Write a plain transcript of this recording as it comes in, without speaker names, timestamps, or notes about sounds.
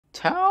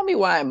Tell me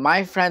why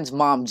my friend's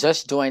mom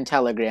just joined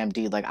Telegram,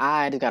 dude. Like,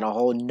 I just got a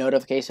whole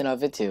notification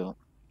of it, too.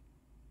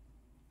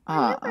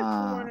 Are you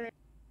recording?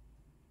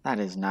 That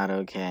is not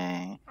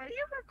okay. Are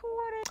you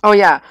recording? Oh,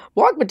 yeah.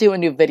 Welcome to a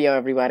new video,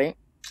 everybody.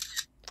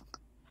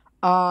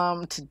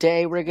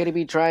 Today we're gonna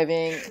be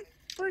driving...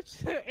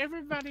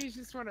 Everybody's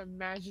just want to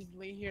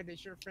magically hear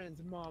that your friend's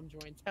mom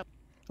joined Telegram.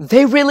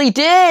 They really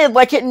did!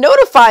 Like, it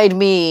notified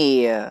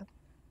me!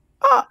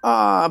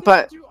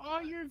 But... Do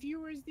all your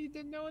viewers need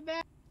to know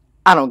that?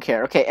 I don't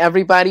care. Okay,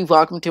 everybody,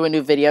 welcome to a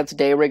new video.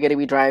 Today we're going to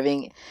be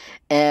driving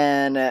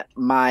in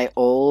my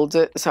old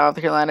South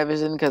Carolina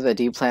Vision because I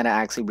do plan to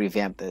actually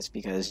revamp this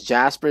because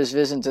Jasper's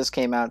Vision just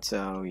came out,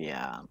 so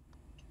yeah.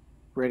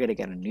 We're going to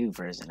get a new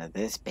version of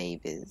this,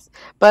 babies.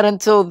 But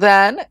until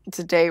then,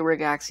 today we're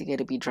actually going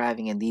to be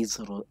driving in these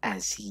little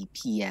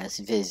SCPS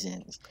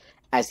Visions.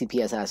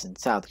 SCPS as in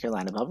South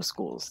Carolina Public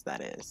Schools,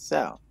 that is.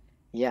 So,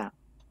 yeah.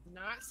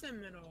 Not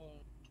Seminole.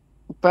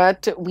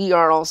 But we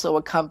are also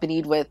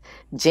accompanied with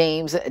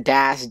James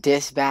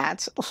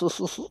Dispatch.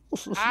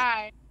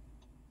 Hi.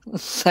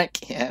 I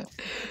can't.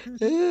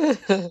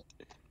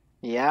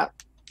 Yeah.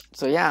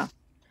 So yeah.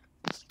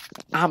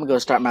 I'm gonna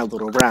start my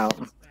little route.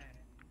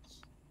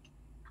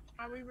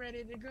 Are we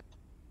ready to go?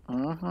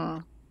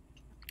 Alright.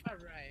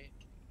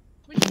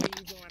 Which way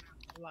you going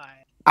out to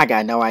lie? I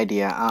got no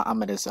idea. I'm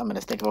gonna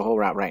think of a whole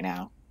route right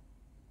now.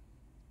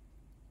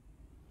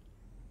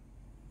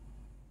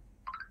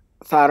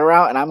 Thought a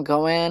route, and I'm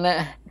going.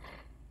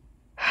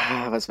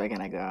 Which way can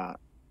I go?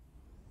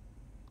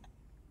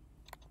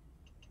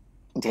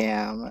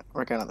 Damn,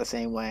 we're going the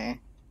same way.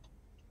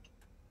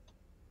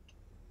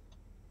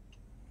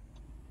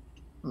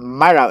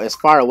 My route is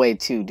far away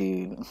too,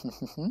 dude.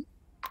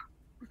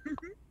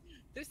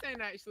 This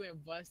ain't actually a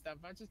bus stop.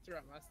 I just threw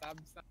out my stop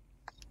sign.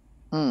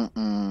 Let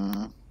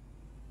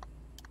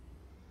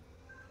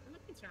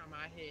me turn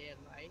my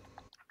headlight.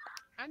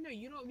 I know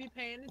you don't be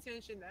paying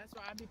attention. That's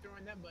why I be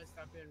throwing that bus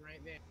stop in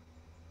right there.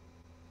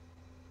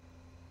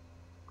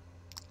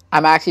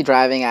 I'm actually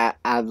driving at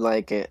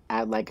like a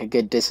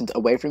good distance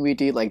away from you,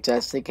 dude. Like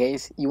just in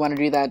case you want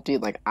to do that,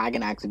 dude. Like I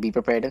can actually be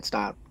prepared and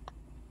stop.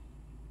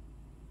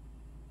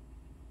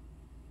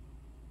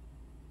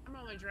 I'm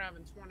only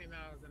driving 20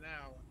 miles an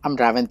hour. I'm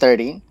driving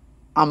 30.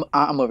 I'm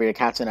over here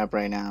catching up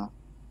right now.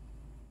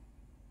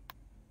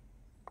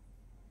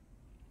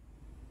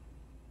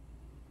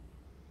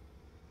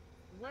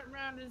 What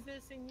round is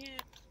this again?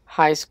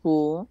 High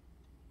school.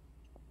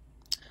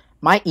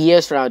 My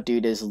ES route,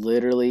 dude, is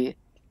literally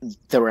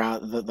the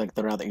route,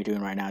 the route that you're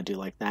doing right now, dude.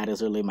 Like that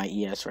is literally my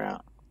ES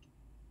route.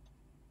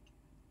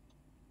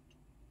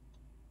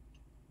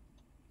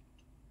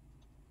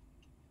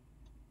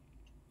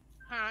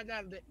 I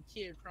gotta let the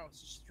kid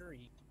cross the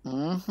street.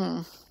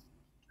 You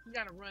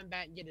gotta run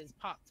back and get his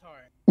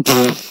Pop-Tart.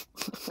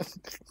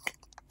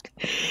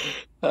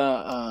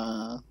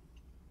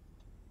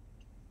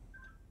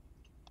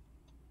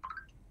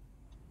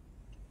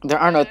 There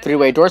are no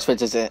three-way door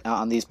switches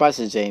on these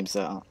buses, James,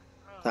 so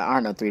there are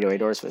no three-way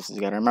door switches.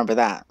 You gotta remember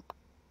that.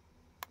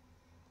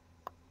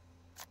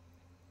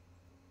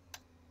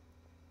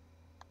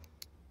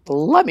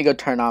 Let me go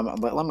turn on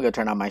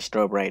my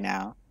strobe right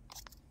now.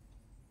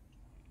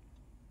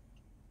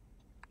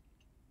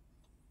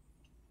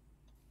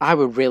 I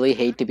would really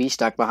hate to be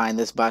stuck behind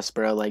this bus,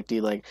 bro. Like,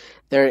 dude, like,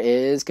 there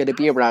is gonna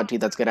be a route, dude,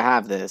 that's gonna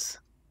have this.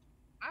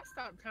 I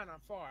stopped kind of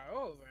far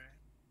over.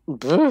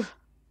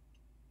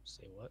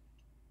 Say what?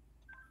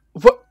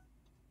 What?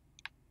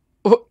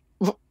 What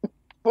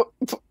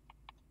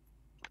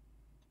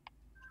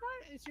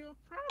is your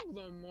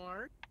problem,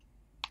 Mark?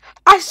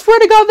 I swear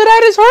to God that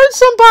I just heard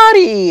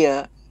somebody!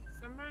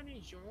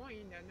 Somebody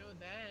joined, I know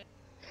that.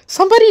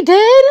 Somebody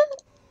did?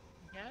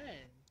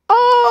 Yes.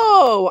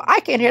 Oh,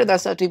 I can't hear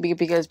that stuff too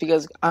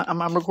because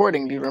I'm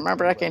recording. Do you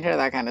remember? I can't hear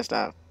that kind of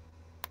stuff.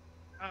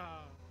 Oh,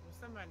 well,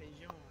 somebody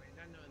joined,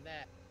 I know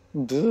that.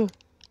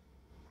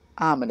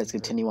 I'm gonna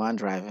continue on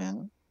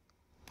driving.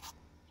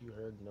 You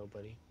heard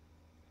nobody?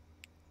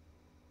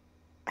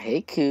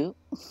 Hey, Coop.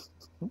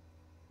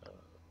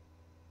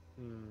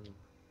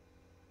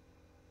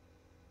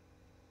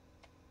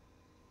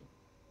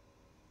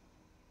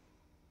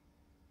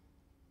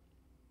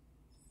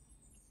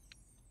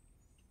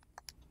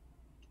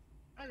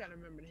 I gotta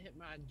remember to hit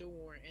my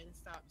door and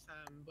stop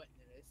sign button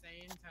at the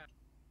same time.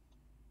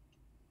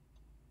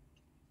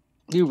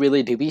 You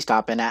really do be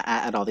stopping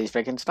at all these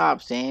freaking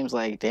stops, James.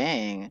 Like,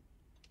 dang.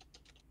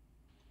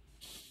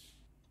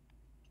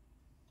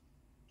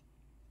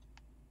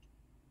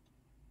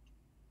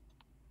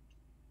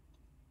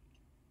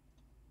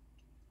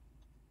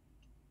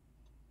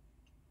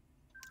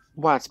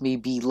 Watch me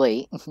be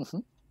late.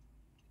 I'm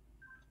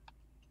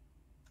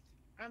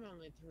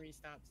only 3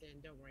 stops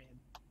in, don't worry.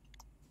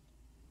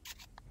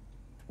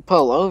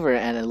 Pull over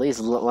and at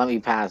least let me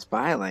pass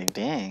by. Like,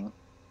 dang.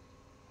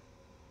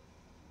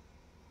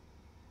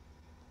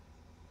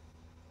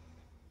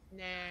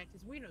 Nah,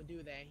 because we don't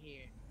do that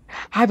here.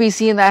 I be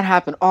seeing that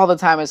happen all the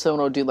time at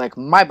Seminole, dude. Like,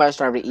 my bus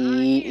driver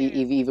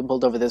even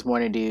pulled over this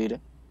morning,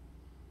 dude.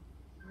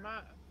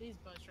 These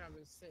bus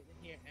drivers sitting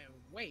here and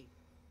wait,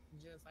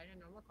 just like a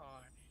normal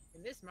car.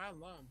 And this is my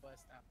long bus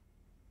stop.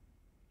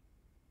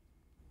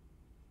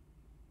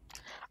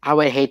 I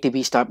would hate to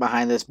be stuck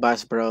behind this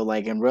bus, bro.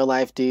 Like in real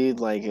life, dude.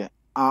 Like,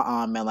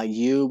 man. Like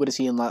you would have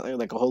seen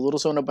like a whole little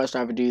solo bus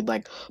driver, dude.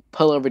 Like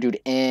pull over, dude,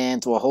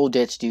 into a whole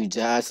ditch, dude,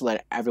 just to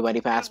let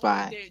everybody pass That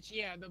whole by. ditch,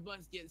 yeah, the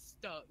bus gets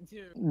stuck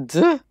too.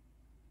 Duh.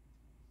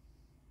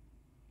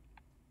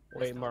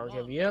 Wait, Mark,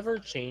 have you ever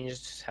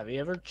changed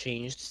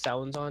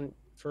sounds on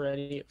for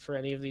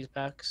any of these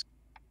packs?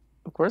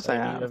 Of course I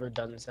Have have. you ever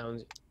done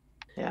sounds?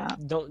 Yeah.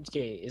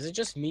 Okay, is it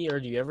just me, or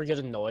do you ever get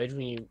annoyed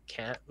when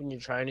you're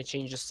trying to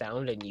change a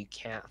sound and you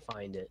can't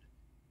find it?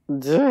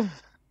 Duh.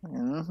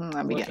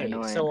 I'd be getting Okay,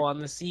 annoyed. so on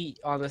the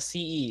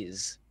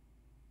CEs,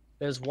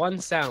 there's one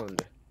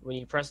sound when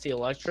you press the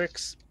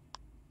electrics.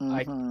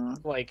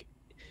 Like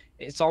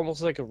it's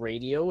almost like a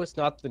radio. It's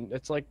not the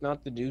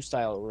new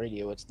style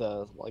radio. It's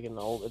the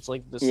It's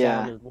like the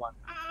standard one.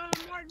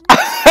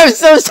 I'm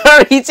so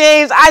sorry,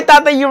 James. I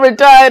thought that you were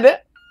done.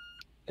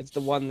 It's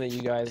the one that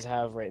you guys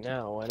have right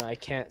now, and I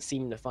can't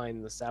seem to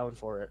find the sound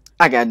for it.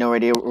 I got no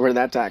idea where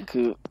that's at,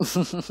 Coop.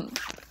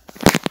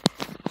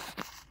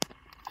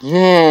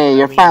 Yay,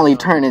 you're finally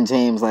turning,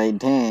 James. Like,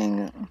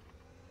 dang.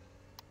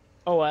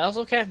 Oh, I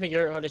also can't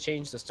figure out how to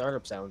change the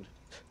startup sound.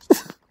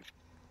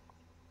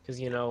 Because,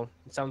 it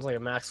sounds like a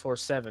Max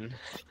Force 7.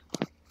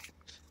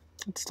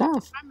 It's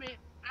tough. I mean,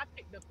 I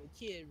picked up a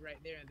kid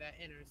right there in that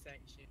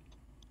intersection.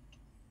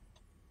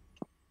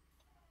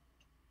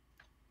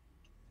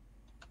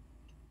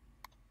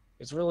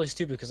 It's really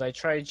stupid because I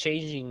tried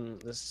changing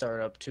the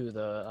startup to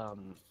the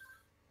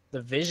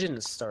Vision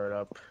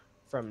startup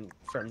from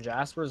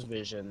Jasper's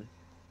Vision,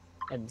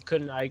 and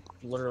I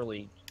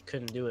literally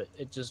couldn't do it.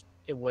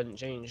 It wouldn't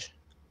change.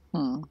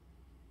 I'm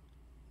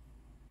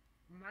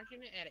not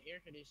gonna add an air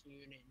conditioning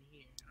unit in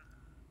here.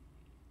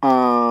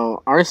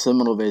 Our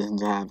Seminole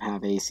Visions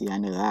have AC. I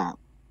knew that.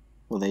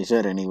 Well, they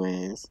should,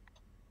 anyways.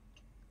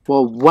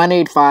 Well,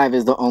 185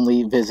 is the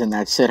only Vision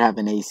that should have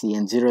an AC,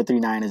 and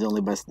 039 is the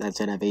only bus that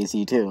should have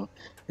AC too.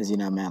 Because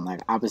man,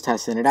 like I was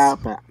testing it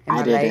out, but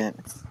I didn't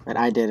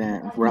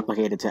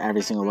replicate it to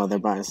every single other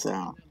bus.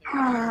 So.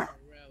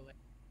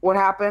 What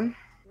happened?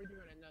 We're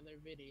doing another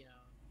video.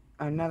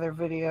 Another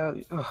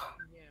video? Ugh.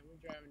 Yeah, we're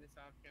driving the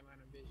South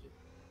Carolina Vision.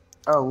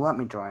 Oh, let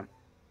me join.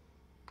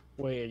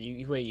 Wait,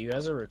 you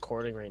guys are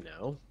recording right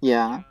now?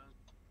 Yeah.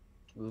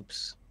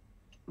 Oops.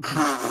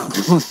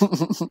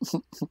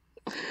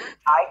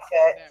 Hi,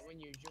 Kit.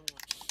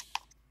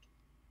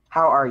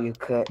 How are you,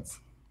 Kit?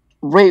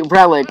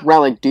 Relic,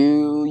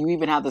 do you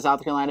even have the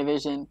South Carolina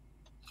Vision?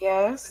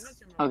 Yes.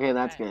 Okay,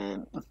 that's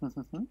good.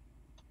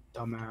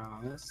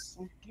 Dumbass.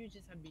 You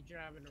just have to be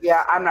driving.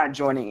 Yeah, I'm not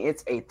joining.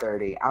 It's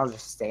 8:30. I'll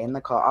just stay in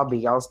the call. I'll be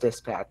y'all's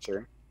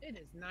dispatcher. It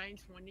is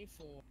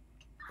 9:24.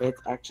 It's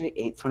actually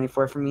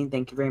 8:24 for me.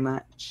 Thank you very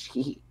much.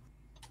 Yeah,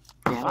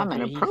 I'm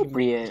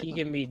inappropriate. He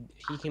can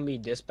be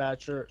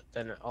dispatcher,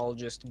 then I'll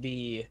just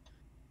be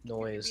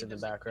noise in the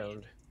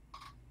background.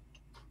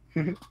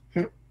 I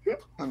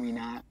mean,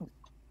 not.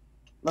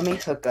 Let me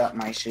hook up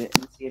my shit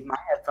and see if my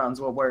headphones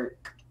will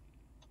work.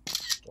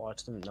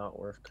 Watch them not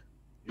work.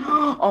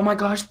 Oh my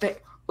gosh,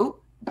 that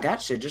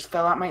shit just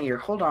fell out my ear.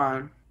 Hold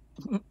on.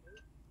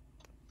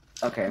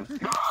 Okay.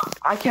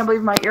 I can't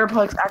believe my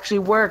earplugs actually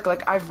work.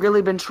 Like, I've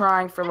really been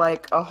trying for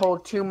like a whole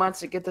 2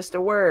 months to get this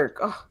to work.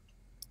 Oh.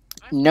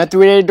 No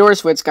three-way door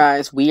switch,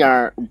 guys. We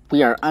are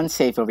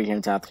unsafe over here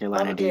in South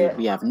Carolina, dude.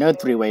 We have no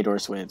three-way door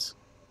switch.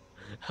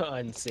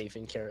 Unsafe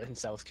in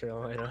South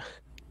Carolina.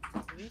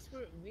 At least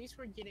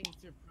we're getting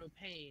to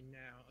propane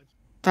now.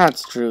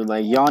 That's true.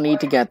 Like, y'all need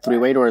to get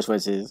three-way door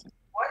switches.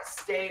 What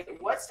state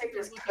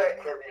does Kit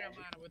live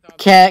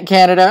in?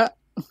 Canada.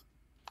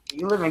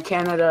 You live in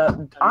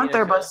Canada. Aren't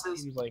their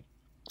buses ugly?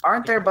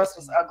 No,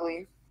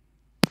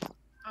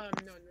 North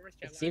Carolina.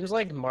 It seems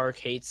like Mark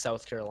hates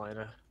South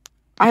Carolina.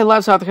 I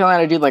love South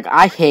Carolina, dude. Like,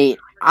 I hate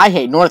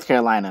North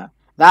Carolina.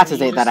 That's a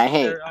state that I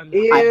hate.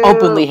 Ew, I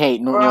openly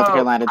hate North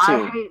Carolina, too.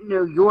 I hate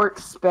New York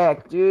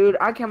spec, dude.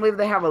 I can't believe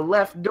they have a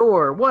left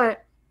door.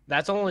 What?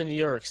 That's only New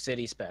York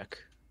City spec.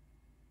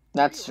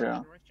 That's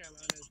true.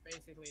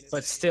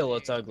 But still,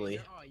 it's ugly.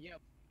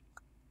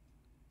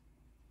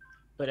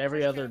 But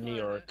every other New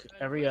York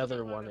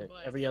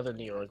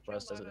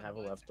bus doesn't have a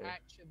left door.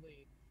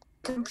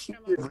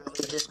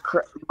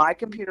 My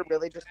computer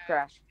really just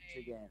crashed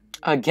again.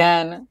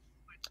 Again?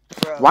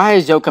 Bro, Why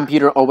is your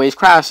computer always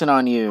crashing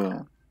on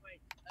you?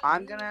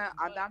 I'm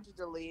down to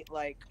delete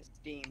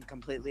Steam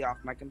completely off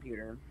my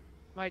computer.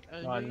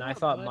 And I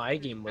thought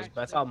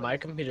my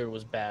computer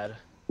was bad.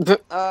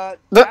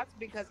 That's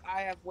because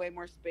I have way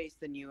more space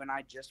than you, and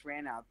I just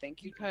ran out.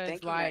 Thank you. Because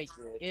Thank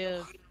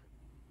you,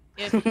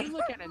 if you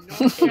look at a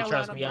North Carolina,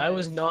 Trust me, I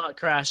was not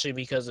crashing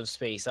because of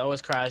space. I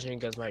was crashing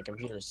because my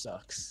computer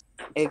sucks.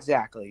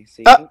 Exactly.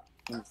 See, stop.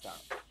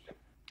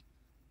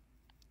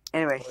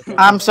 Anyway,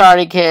 I'm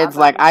sorry, kids.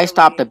 Like, I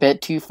stopped a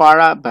bit too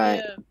far up,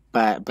 but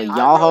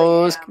y'all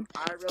hoes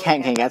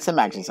can get some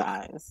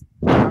exercise.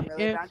 I'm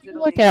really if down to you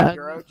look delete at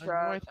Euro North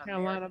Truck,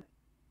 Carolina,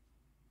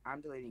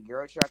 I'm deleting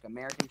Euro Truck,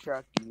 American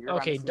Truck, and you're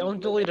Okay, gonna see don't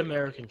me delete every-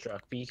 American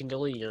Truck, but you can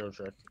delete Euro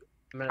Truck.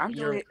 I'm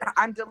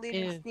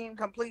deleting Yeah. Steam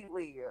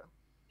completely.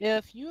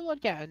 If you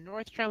look at a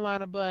North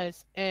Carolina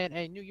bus and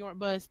a New York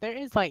bus, there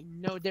is like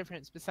no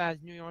difference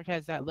besides New York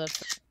has that left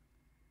side.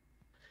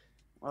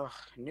 Ugh,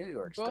 New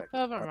York Both stuff.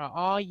 of them are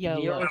all New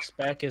yellow. York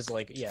spec is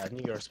like, yeah,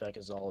 New York spec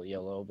is all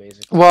yellow,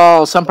 basically.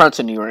 Well, some parts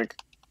of New York.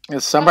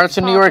 Some parts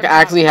of New York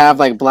actually have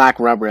like black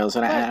rub rails,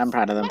 and I'm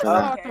proud of them for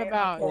Let's that. talk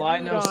about Well, I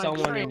know Udon someone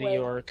in Train. New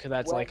York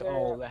that's like,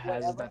 Whether-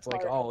 that's like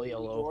whatever all part of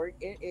yellow. New York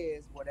it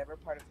is, whatever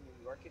part of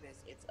New York it is,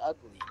 it's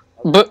ugly.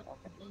 But-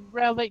 Okay.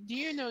 Relic, do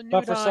you know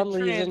But for Udon some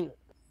Train? reason,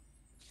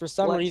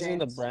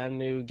 the James? brand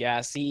new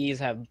gas CEs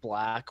have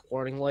black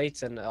warning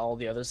lights, and all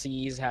the other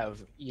CEs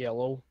have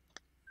yellow.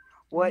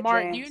 What,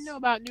 Mark, do James? you know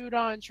about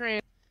Udon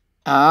Train?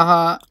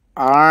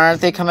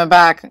 Aren't they coming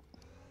back?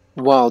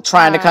 Well,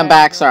 trying to come I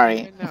back. don't Sorry.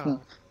 even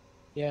know.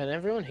 Yeah, and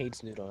everyone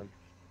hates Nudon.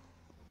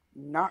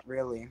 Not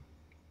really,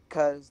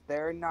 because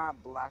they're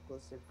not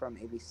blacklisted from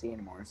ABC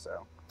anymore.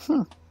 So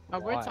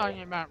We're Why?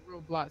 talking about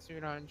Roblox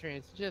Udon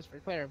Trains. Just for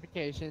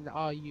clarification, to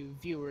all you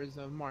viewers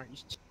of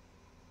Mark's.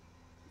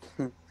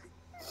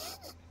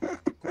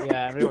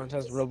 Yeah, everyone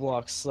says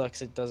Roblox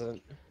sucks. It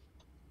doesn't.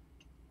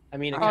 I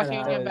mean, it Talking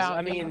kind of does. about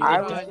I mean, the I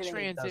it was Udon does.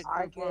 getting- It does. Transit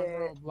I group on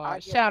get- Roblox. I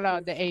get Shout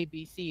out to pissed-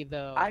 ABC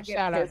though. I get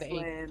Shout out pissed to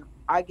ABC. when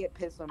I get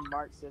pissed when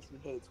Mark says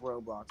he hates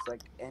Roblox,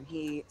 like, and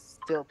he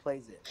still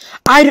plays it.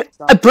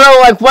 Bro,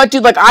 like what,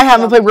 dude? Like I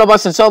haven't played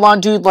Roblox in so long,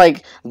 dude.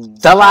 Like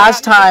the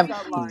last time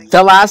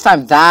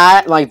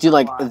that, like, dude,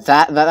 like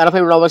that I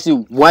played Roblox,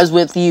 dude, was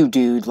with you,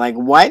 dude. Like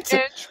what?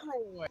 And Troy.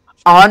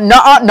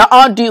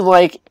 No, dude.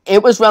 Like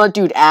it was Relic,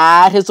 dude,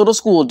 at his little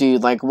school,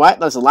 dude. Like what?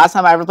 That's the last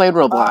time I ever played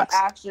Roblox.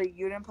 Actually,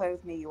 you didn't play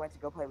with me. You went to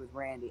go play with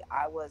Randy.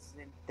 I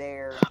wasn't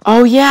there.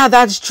 Oh yeah,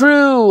 that's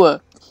true.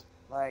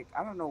 Like,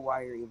 I don't know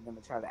why you're even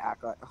gonna try to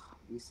act like. Ugh,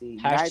 you see,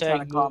 now you're trying to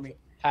Hashtag call move. me.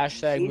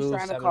 Hashtag He's move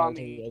trying to call 7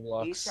 to me.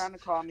 Roblox. He's trying to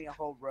call me a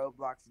whole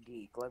Roblox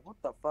geek. Like, what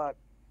the fuck?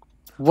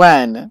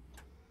 When?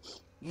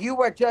 You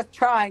were just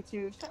trying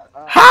to. Shut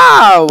up.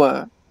 How?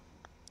 Let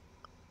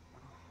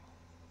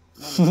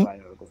me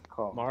slide over this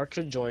call. Mark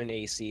should join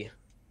AC.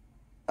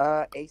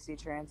 AC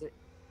Transit.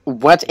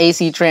 What's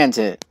AC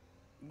Transit?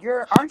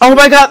 Aren't Oh you-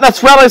 my god,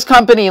 that's Relic's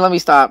company. Let me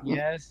stop.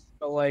 Yes,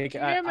 but like You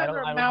I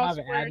remember don't Mouse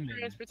have Square admin.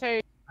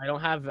 Transportation?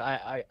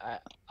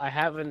 I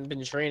haven't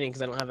been training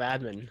because I don't have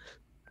admin.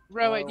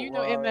 Relic, Oh, do you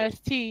know well,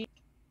 MST?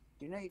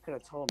 You know you could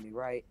have told me,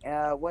 right?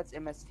 What's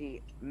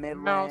MST?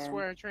 Midland. Mouse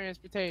Square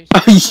Transportation.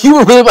 You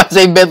were really about to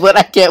say Midland.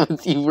 I can't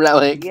with you,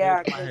 Relic.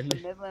 Yeah, because Midland.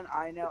 the Midland,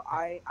 I know.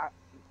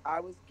 I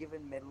was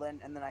given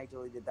Midland, and then I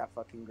deleted that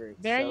fucking group.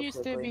 There so used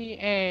to quickly. be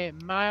a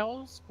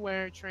Miles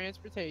Square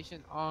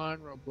Transportation on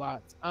Roblox.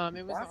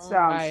 It was That owned sounds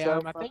by so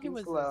I think fucking it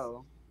was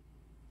slow.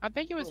 I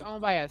think it was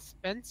owned by a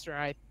Spencer,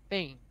 I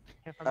think,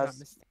 if I'm not That's-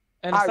 mistaken.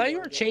 And I I thought you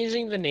were really did.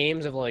 changing the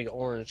names of like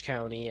Orange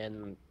County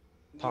and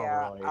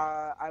Pomeroy.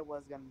 Yeah, I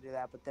was gonna do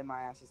that, but then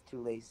my ass is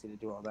too lazy to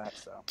do all that.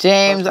 So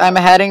James, I'm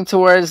heading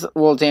towards.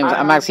 Well, James,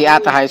 I'm actually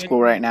at the high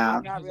school right now.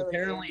 I'm not Because really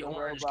apparently into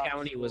Orange Roblox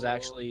County was school.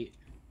 actually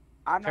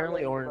I'm not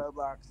apparently really into Orange-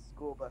 Roblox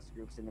school bus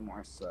groups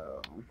anymore.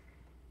 So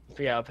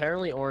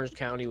apparently Orange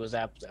County was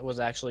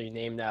actually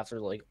named after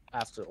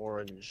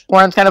Orange.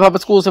 Orange County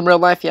Public Schools in real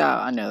life. Yeah,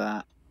 I know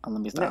that. Oh, let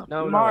me stop.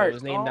 No, Mark, it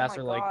was named oh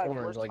after my God,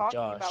 Orange, we're like talking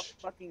Josh. about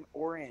fucking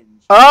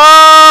Orange.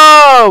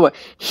 Oh,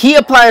 he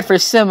applied for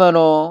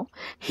Seminole.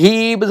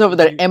 He was over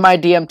there, You-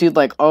 MIDM dude,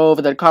 like over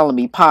there calling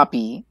me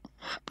Poppy.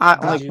 I'm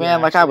Did like, you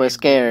man, like I was actually do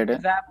scared.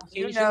 his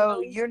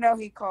application, You know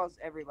he calls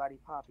everybody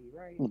Poppy,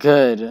 right?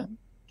 Good.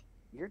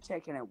 You're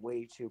taking it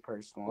way too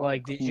personal.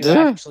 Like, did you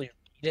Yeah. actually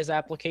read his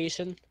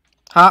application?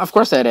 Huh? Of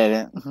course I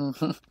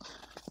didn't.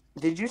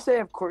 Did you say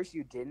of course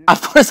you didn't?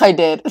 Of course I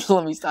did.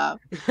 Let me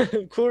stop.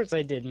 Of course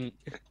I didn't.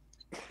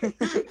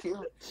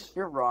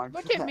 You're wrong.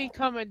 Look at me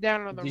coming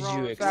down on the Did you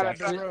wrong side of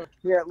accept the it? road.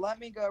 Here, let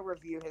me go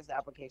review his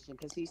application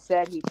because he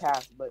said he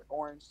passed, but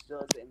Orange still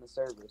is in the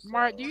server. So.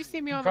 Mark, do you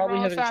see me You on the probably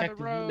wrong haven't side of checked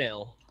the his road?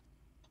 email.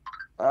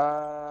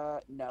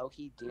 No,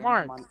 he didn't.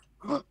 Mark. Come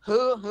on.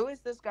 Who is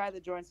this guy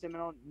that joined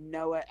Seminole?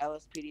 Noah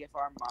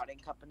LSPDFR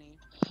modding company.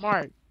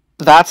 Mark,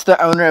 That's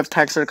the owner of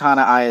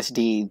Texarkana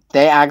ISD.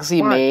 They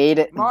actually Mark,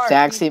 made Mark, the he's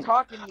actually.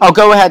 talking to Oh, you.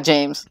 go ahead,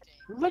 James.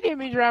 look at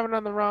me driving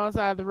on the wrong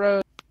side of the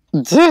road.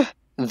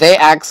 They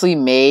actually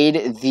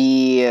made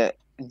the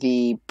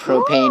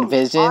propane Woo!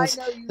 visions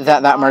I know you did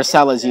that not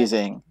Marcella's accept-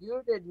 using.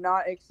 You did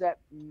not accept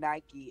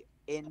Nike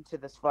into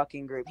this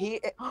fucking group. He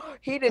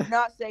did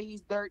not say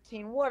he's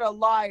 13. What a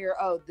liar.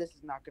 Oh, this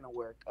is not gonna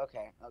work.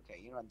 Okay.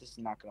 You know what? This is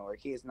not gonna work.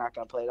 He is not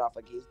gonna play it off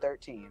like he's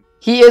 13.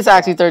 He is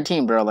actually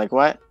 13, bro. Like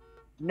what?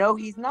 No,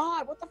 he's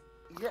not. What the?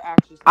 You're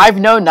actually. I've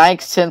known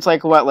Nike since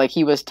like what? Like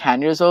he was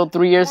 10 years old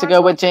 3 years Mark,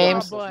 ago with look at my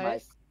James. butt. Let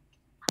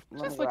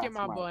me Just look go at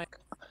my ask butt.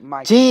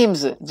 Mike.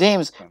 James,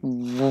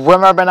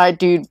 remember night,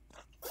 dude,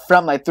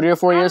 from like 3 or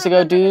 4 years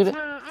ago, dude.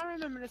 I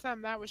remember the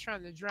time that I was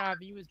trying to drive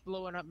and you was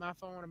blowing up my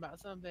phone about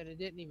something that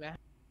didn't even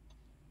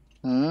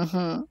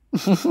happen.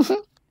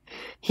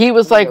 He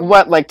was like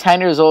what, like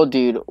 10 years old,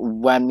 dude,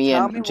 when me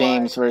Tell and me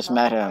James why- first tell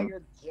met me why him.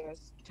 you're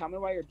just tell me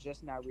why you're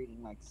just now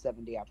reading like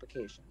 70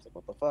 applications. Like,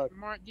 what the fuck?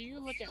 Mark, do you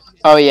look at?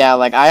 Oh yeah,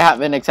 like I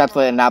haven't accepted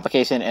an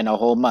application in a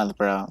whole month,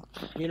 bro.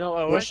 You know,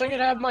 I wish I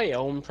could have my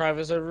own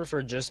private server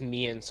for just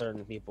me and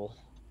certain people.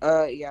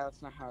 Yeah,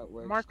 that's not how it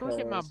works. Mark, look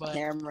at my 'cause butt.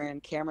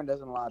 Cameron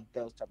doesn't allow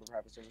those type of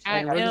private servers. I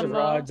And Rigs and am,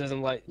 Rods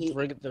doesn't like he-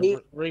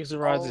 Rigs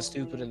and Rods is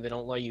stupid, only- and they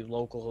don't let you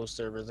local host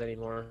servers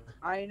anymore.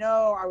 I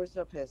know. I was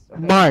so pissed. Okay.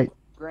 Mark,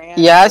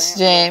 Yes,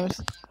 James.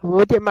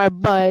 look at my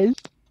butt.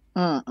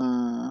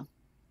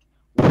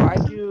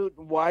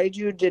 Why'd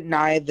you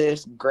deny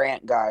this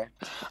Grant guy?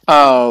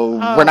 Oh,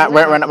 we're not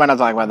look we're at not, we're not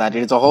talking about that,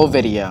 dude. It's a whole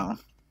video.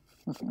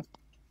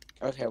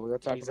 Okay, we'll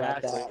talk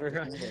Exactly. about We're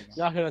that.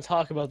 not gonna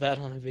talk about that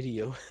on a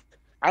video.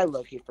 I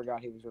low-key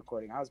forgot he was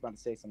recording. I was about to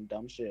say some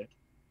dumb shit.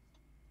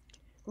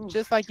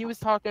 Just like you was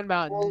talking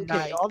about. Okay,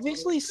 night.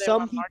 obviously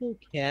some people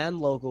can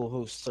local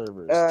host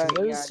servers. 'Cause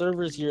there's yeah,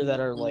 servers here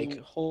that are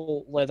like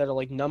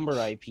number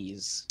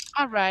IPs.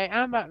 All right,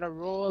 I'm about to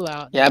roll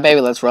out. Yeah, baby,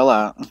 let's roll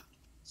out.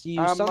 So you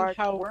Mark,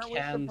 somehow weren't we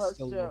can supposed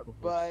still to? local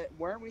host. But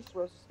weren't we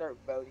supposed to start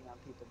voting on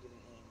people getting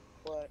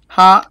in? What?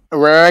 Huh?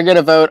 We're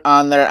gonna vote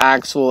on their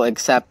actual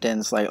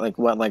acceptance, like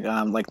what,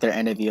 like their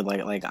interview,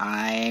 like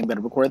I'm gonna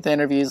record the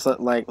interviews,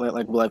 like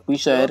we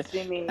should,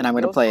 You'll see me, and I'm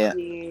gonna play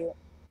it.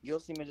 You'll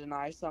see me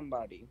deny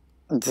somebody.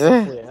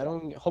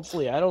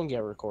 Hopefully I don't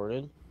get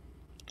recorded.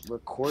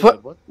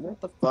 Recorded? What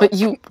the fuck? But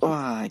you,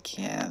 I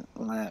can't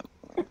let.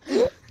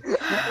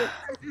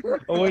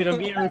 Oh wait, I'm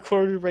being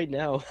recorded right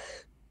now.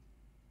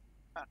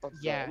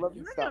 Yeah, Let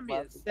me you're stop gonna be a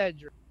laughing.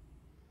 Cedric.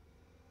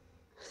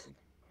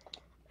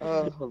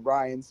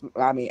 Ryan's.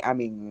 I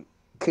mean,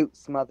 Coot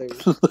Smothers.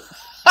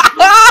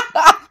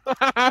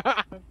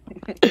 I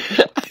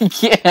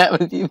can't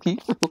with you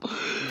people.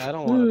 I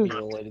don't want to be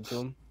related to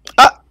him.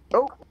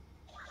 Oh,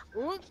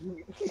 Oops.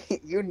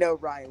 you know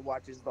Ryan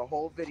watches the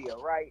whole video,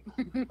 right?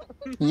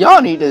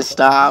 Y'all need to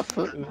stop.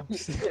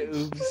 Oops.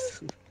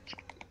 Oops.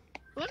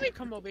 Let me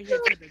come over here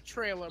to the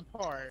trailer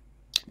part.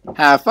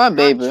 Have fun,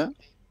 baby.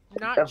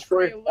 Not Of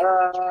course,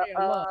 trailer.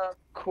 of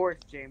course,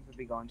 James would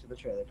be going to the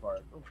trailer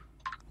park.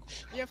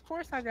 Yeah, of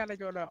course I gotta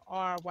go to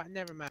R. What?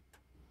 Never mind.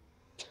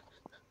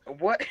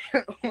 What?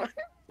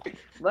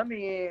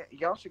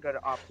 Y'all should go to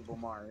Optimal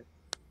Mart.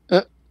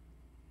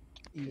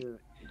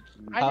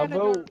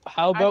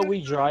 How about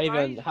we drive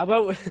and how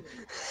about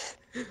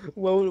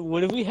well,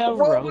 what if we have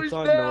routes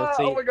on North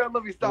St. Oh my god,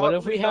 let me stop. What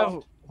if we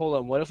have hold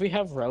on, what if we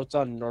have routes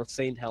on North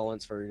St.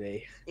 Helens for a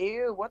day?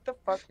 Ew, what the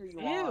fuck are you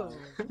Ew. on?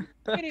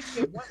 I didn't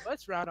get one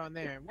bus route on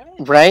there.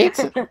 What? Right?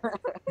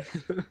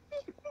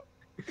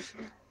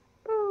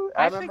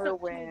 I think remember I'm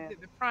when,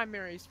 changing the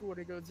primary school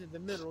to go to the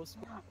middle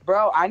school.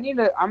 bro. I need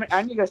to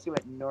go see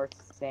what North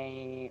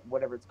Saint,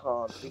 whatever it's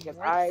called, because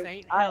North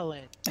St.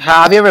 Helen.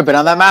 Have you ever been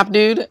on that map,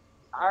 dude?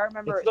 I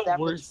remember It's the that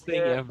was worst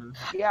thing where- ever.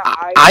 Yeah,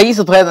 I used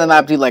to play on that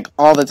map, dude, like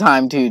all the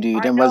time too,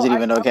 dude, I and know, wasn't I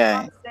even know,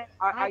 okay.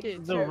 I The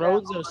used to The put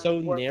roads that are on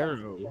so 417.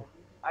 narrow.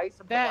 I used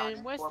to put That on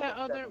and what's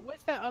 417.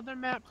 that other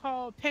map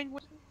called?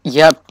 Penguin.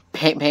 Yep,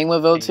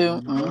 Penguinville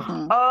too.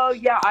 Penguinville. Oh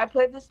yeah, I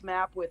played this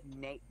map with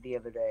Nate the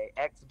other day,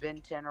 X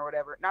Benton or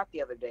whatever. Not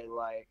the other day,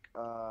 like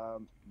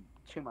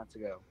 2 months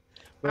ago.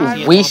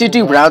 We should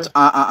do routes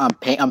on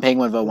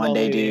Penguinville one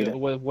day, dude.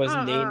 Was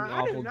Nate an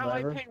I do awful not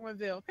driver? like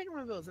Penguinville.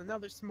 Penguinville is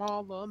another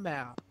small little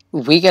map.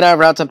 We could have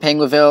routes on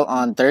Penguinville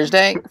on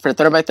Thursday for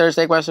Third by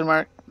Thursday ?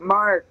 Mark,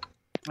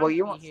 well I'll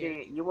you be won't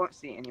here.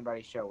 see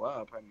anybody show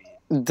up. I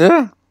mean,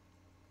 Duh.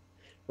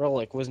 Bro,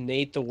 like, was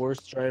Nate the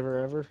worst driver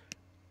ever?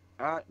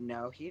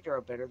 no, he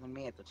drove better than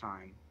me at the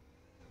time.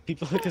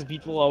 Because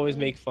people always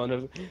make fun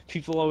of.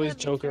 People always Let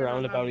me joke turn around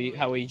on about my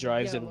how he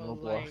drives in yellow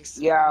Roblox. lights.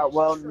 Yeah, This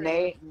well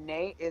trailer.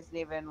 Nate isn't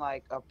even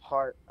like a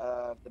part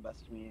of the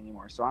best community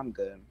anymore, so I'm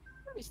good.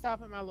 Let me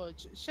stop at my little.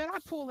 Should I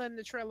pull in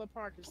the trailer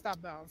park and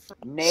stop out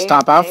front?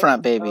 Stop out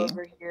front, was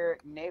baby.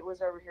 Nate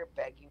was over here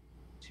begging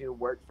to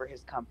work for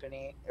his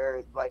company,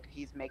 or like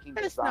he's making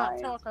Let's not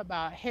designs. talk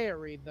about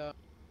Harry though.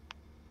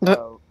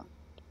 So,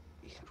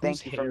 thank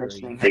Who's you for Harry?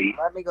 mentioning him.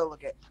 Let me go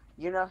look at.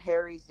 You know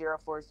Harry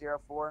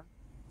 0404?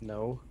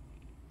 No.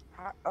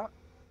 Are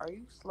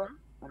you slow?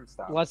 Let me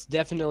stop. Let's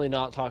definitely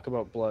not talk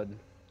about blood.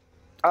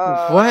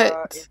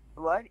 What? Is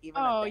blood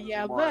even a Oh thing yeah,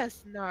 anymore?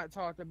 let's not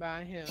talk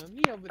about him.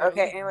 He over there.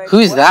 Okay, anyway.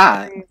 Who's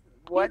that?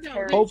 What's He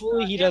Harry's?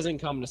 Hopefully he doesn't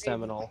come to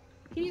Seminole.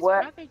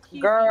 What? I think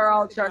he's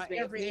Girl, listed trust on me,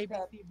 if every he's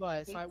ABC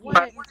bus. Like he-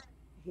 what?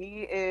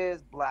 He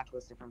is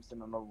blacklisted from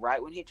Seminole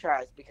right when he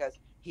tries because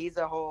he's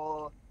a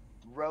whole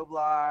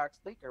Roblox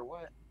leaker.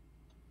 What?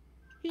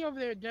 He over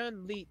there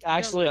done leaked.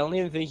 Actually, I don't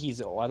even think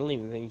he's old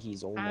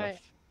enough.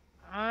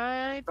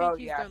 I think Oh,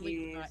 he's yeah, done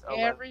leaked on he's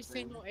every 11.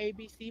 single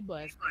ABC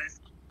bus.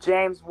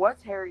 James,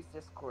 what's Harry's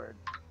Discord?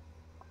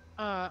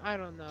 I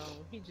don't know.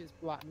 He just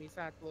blocked me,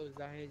 so I closed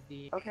out his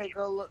DM. Okay,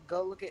 go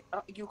look at.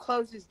 You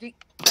close his D.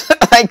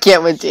 I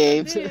can't with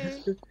James.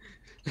 Did.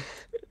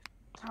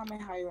 Tell me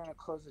how you're gonna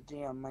close the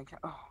DM. Like,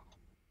 oh,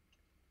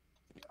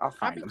 I'll I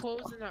find be him.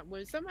 closing up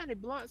when somebody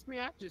blocks me.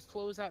 I just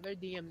close out their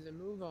DMs and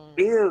move on.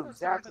 Ew,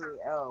 exactly.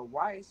 Oh,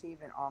 why is he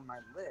even on my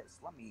list?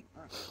 Let me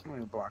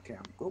block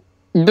him. Oop.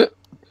 Duh.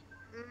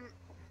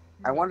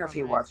 I wonder if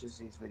he Dumbass. watches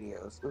these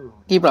videos. Ooh.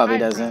 He probably I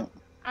doesn't.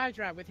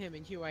 drive with him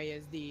in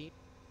QISD.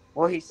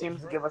 Well, he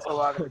seems to give us a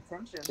lot of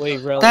attention. Wait,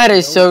 so- Relic, That you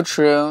is know- so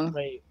true.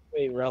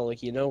 Wait,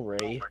 Relic, you know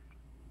Ray.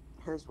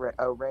 Here's Ray.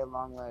 Oh, Ray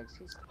Longlegs.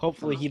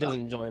 Hopefully he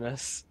doesn't join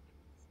us.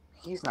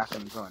 He's not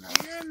going to join Do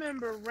us. you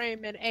remember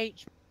Raymond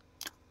H?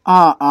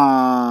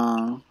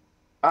 Uh-uh.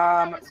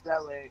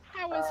 Relic.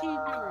 How is he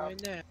doing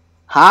now?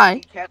 Hi.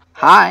 He kept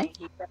Hi. begging,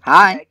 he kept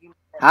Hi. begging-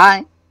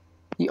 Hi.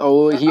 He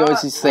always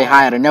used to say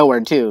hi out of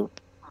nowhere, too.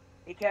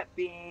 He kept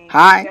being.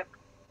 Hi. He kept,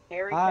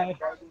 Harry Hi. kept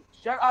begging.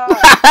 Shut up.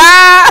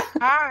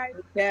 Hi.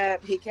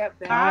 He kept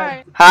begging.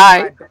 Hi.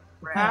 Hi. My best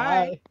friend.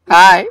 Hi.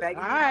 Hi. He kept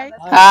begging Hi. me,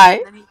 Hi.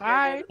 and then he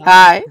Hi. said,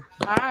 Hi.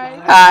 Hi.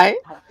 Hi.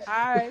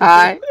 Hi.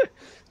 Hi.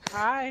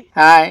 Hi.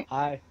 Hi.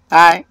 Hi.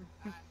 Hi.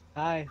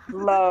 Hi.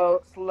 slow,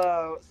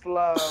 slow,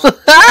 slow,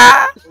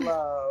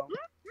 slow.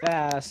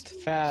 Fast.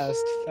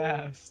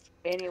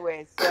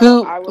 Anyway, so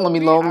Cool. I was. Let me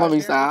We load. are Let me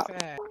very stop.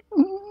 fast.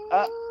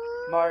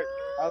 Mark.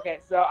 Okay,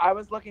 so I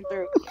was looking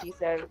through. He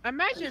said,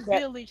 Imagine Yeah.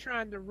 Billy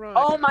trying to run.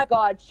 "Oh my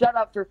God, shut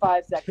up for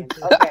 5 seconds."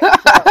 Okay, so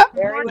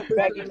Harry was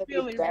begging to be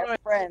Billy, best run.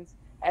 friends,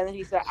 and then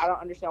he said, "I don't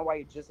understand why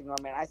you just ignore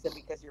me." And I said,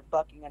 "Because you're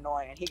fucking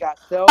annoying." And he got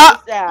so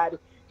sad.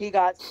 He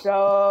got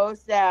so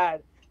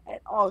sad, and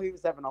he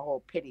was having a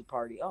whole pity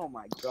party. Oh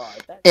my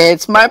God,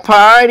 It's my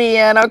party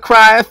and I'll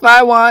cry if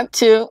I want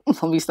to.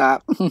 Let me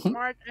stop.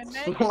 Mark,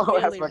 imagine slow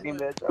ass Billy fucking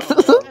run. bitch.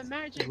 Oh, no.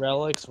 Imagine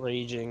Relic's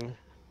raging.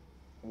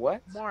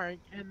 What? Mark,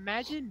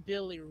 imagine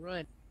Billy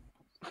run.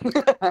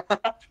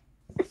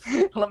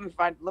 let me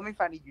find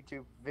a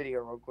YouTube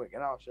video real quick,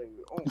 and I'll show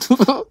you.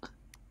 Oh,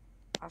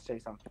 I'll show you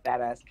some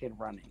fat ass kid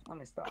running. Let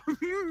me stop.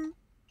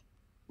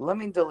 Let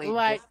me delete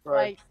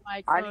Discord.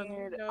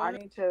 I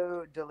need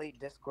to delete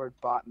Discord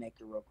bot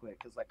maker real quick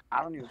because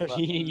I don't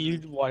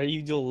even. Why are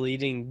you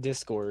deleting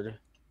Discord?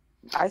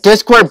 I said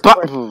Discord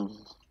bot.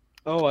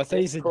 Oh, I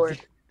thought you said.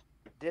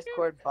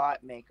 Discord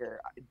bot maker.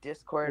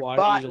 Discord Why are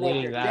bot you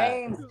deleting maker. that?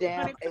 James,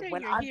 damn. Honey, put in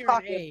When your I'm hearing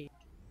talking. aid.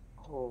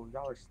 Oh,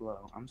 y'all are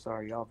slow. I'm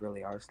sorry, y'all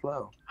really are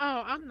slow.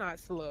 Oh, I'm not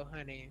slow,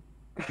 honey.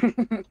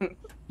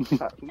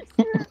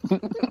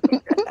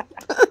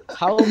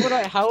 How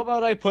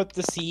about I put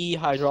the CE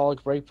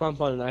hydraulic brake pump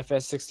on an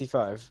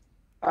FS65?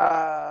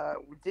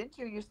 Didn't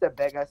you used to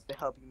beg us to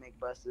help you make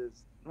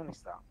buses? Let me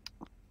stop.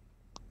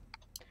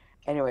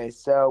 Anyway,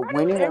 so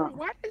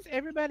Why does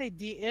everybody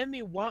DM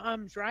me while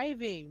I'm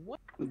driving? What?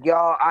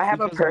 y'all, I have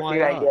Because a why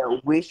perfect not?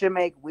 idea.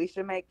 We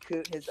should make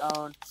Coot his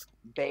own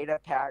beta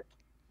pack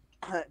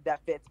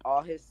that fits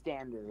all his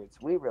standards.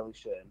 We really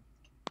should.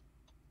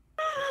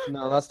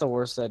 No, that's the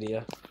worst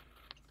idea.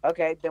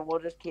 Okay, then we'll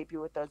just keep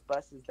you with those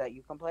buses that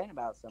you complain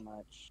about so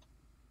much.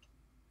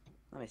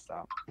 Let me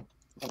stop.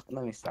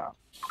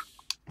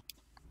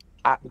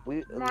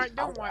 Mark,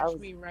 don't watch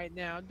me right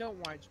now.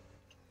 Don't watch.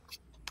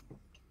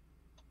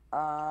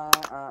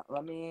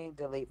 Let me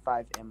delete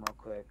 5M real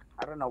quick.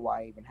 I don't know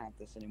why I even have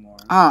this anymore.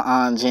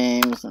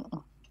 James.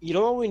 You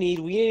know what we need?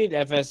 We need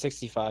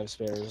FS65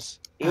 spares.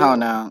 Oh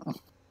no.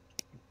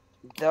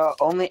 The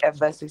only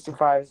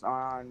FS65s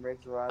on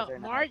Riggs Garage are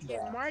Mark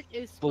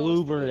is supposed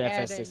Bluebird to be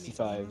adding me.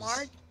 FS65s.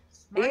 Mark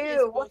Ew, is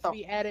what supposed to the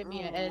be adding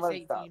me an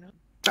S1800.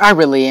 I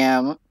really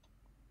am.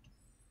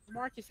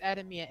 Mark is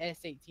adding me an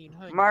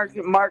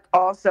S1800. Mark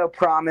also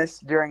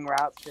promised during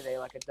routes today,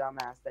 like a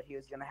dumbass, that he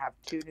was gonna have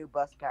 2 new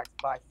bus packs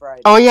by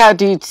Friday. Oh yeah,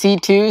 dude.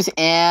 C2s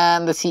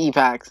and the CE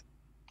packs.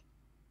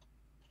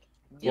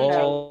 You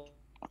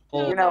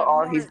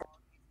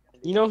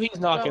know he's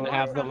not gonna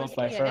have them up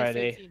by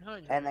Friday.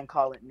 And then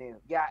call it new.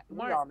 Yeah,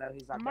 we all know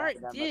he's not gonna have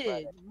them by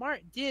Friday.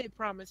 Mark did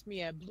promise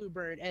me a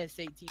Bluebird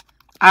S18.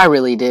 I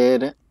really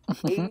did.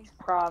 He's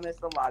promised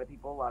a lot of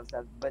people a lot of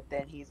stuff, but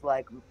then he's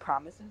like,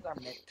 promises are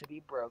meant to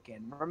be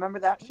broken. Remember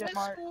that shit,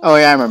 Mark? Oh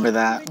yeah, I remember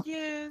that.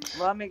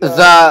 Let me go.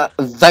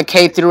 The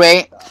K through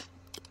 8.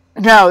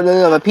 No,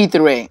 the P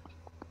through 8.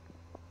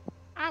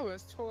 I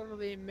was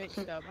totally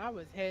mixed up. I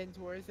was heading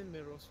towards the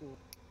middle school.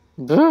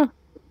 Buh.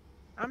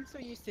 I'm so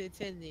used to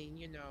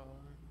attending,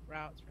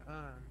 routes.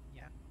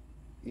 Yeah.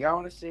 Y'all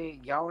want to see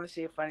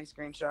a funny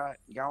screenshot?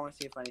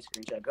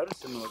 Go to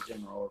Seminole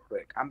General real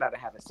quick. I'm about to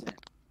have a sent.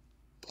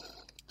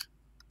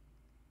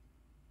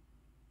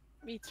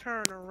 Let me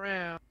turn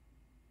around.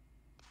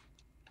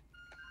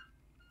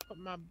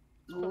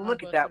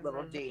 Look at that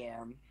little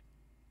DM.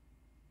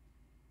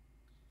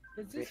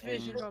 Is this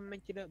vision gonna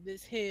make it up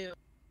this hill?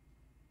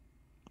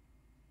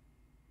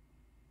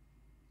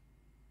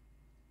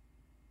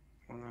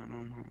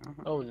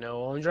 Oh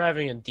no, I'm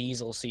driving a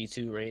diesel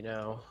C2 right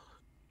now.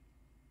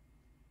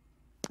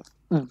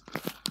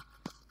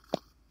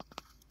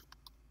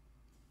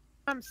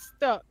 I'm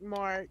stuck,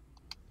 Mark.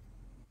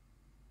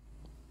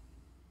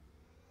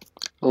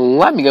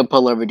 Let me go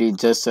pull over, dude,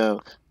 just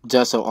so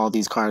all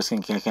these cars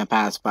can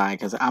pass by,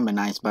 because I'm a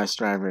nice bus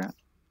driver.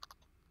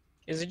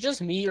 Is it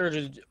just me, or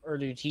do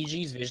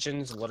TG's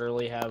visions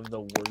literally have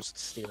the worst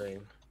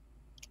steering?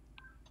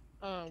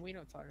 We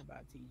don't talk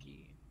about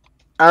TG.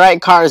 All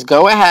right, cars,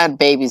 go ahead.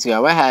 Babies,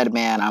 go ahead,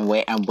 man. I'm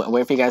waiting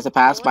for you guys to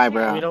pass Go by, ahead.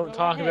 bro. We don't Go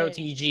talk about ahead.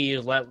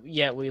 TG,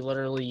 yet we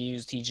literally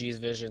use TG's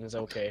visions,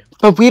 okay.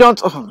 But we don't.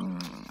 Oh,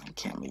 I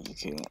can't believe you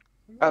two.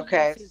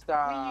 Okay, We use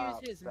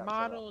stop. his Stop.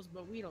 models,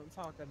 but we don't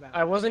talk about.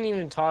 I wasn't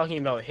even talking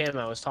about him,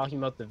 I was talking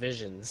about the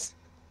visions.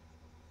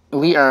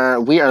 We are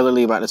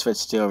literally about to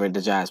switch to over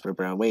to Jasper,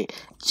 bro. Wait,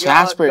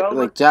 Jasper, Go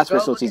look.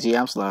 Jasper's Go still look at. TG.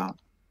 I'm slow.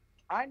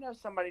 I know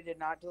somebody did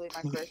not delete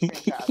my first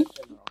screenshot out of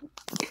Seminole.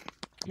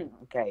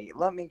 Okay,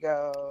 let me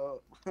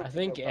go. I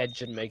think Ed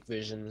should make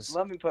visions.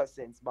 Let me post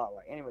it in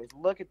Spotlight. Anyways,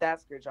 look at that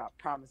screenshot.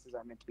 Promises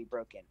are meant to be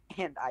broken,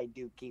 and I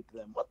do keep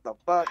them. What the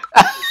fuck?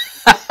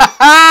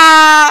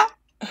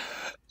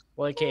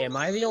 Well, okay, am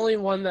I the only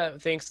one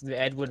that thinks that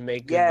Ed would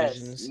make good Yes,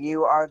 visions?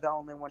 you are the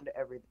only one to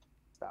ever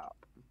stop.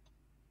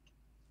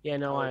 Yeah,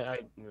 no, I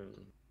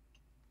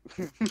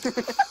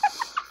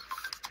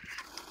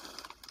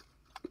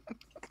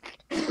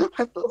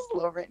I feel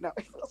slow right now.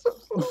 I feel so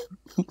slow.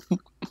 I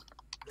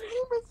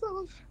hate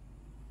myself.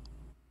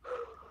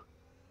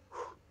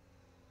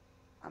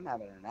 I'm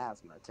having an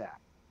asthma attack.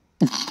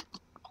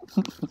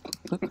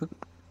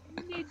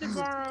 You need to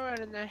borrow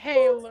an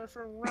inhaler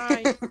from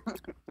Ryan.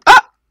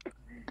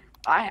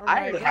 I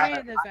Alright, Ryan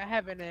have doesn't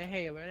have an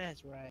inhaler.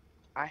 That's right.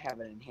 I have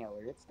an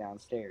inhaler. It's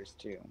downstairs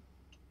too.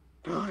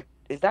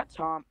 Is that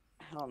Tom?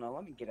 Hell no.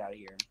 Let me get out of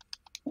here.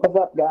 What's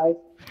up, guys?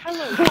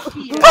 Hello,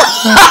 Peter.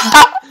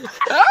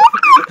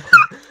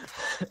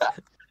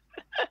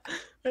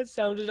 That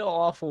sounded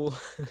awful.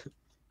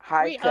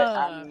 Hi, We,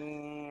 I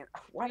mean,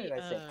 why did I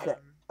say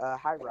cut?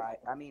 Hi, Ryan.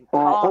 I mean, I'm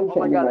Tom. Oh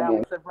my God, I changing my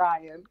almost said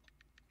Ryan.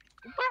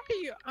 Why do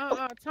you,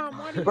 Tom?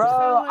 Why do you Bro,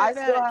 sound like I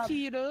that, still have-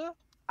 Peter?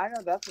 I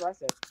know that's what I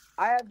said.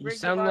 I have. You Riggs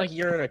sound of like Rod-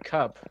 you're in a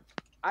cup.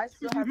 I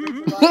still have. Riggs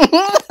of Rod-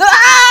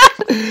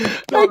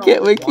 I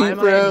can't with Why you, am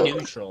I bro.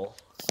 neutral?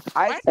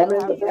 I Why still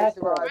did have Peter- Riggs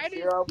of Rod Why did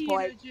 0.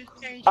 Peter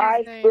just change his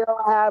I name? still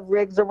have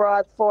Riggs of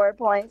Rod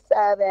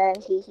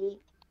 4.7.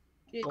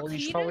 Did Well, you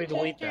should Peter probably just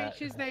delete change that.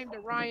 his name to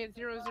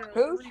Ryan003?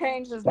 Who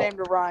changed his name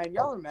to Ryan?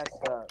 Y'all are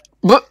messed up.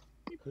 But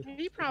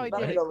He probably Let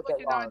did me it. go look at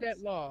Looking on logs.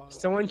 that log.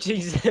 Someone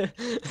changed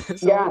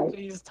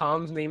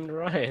Tom's name to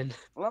Ryan.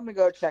 Let me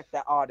go check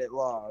that audit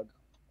log.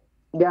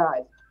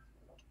 Guys,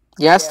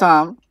 yes, Yeah.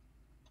 Tom.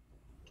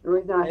 the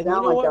reason I And you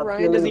sound know like what? I'm Ryan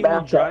feeling doesn't even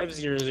bathtub. drive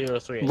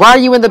 003. Why are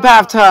you in the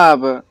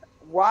bathtub?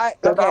 Why?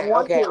 'Cause I Okay,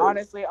 want okay. to.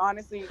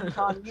 Honestly,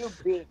 Tom,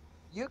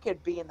 you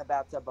could be in the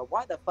bathtub, but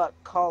why the fuck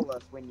call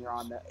us when you're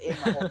in the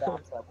whole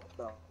bathtub? What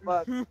the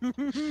fuck?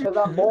 Because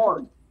I'm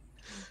bored.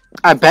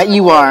 I bet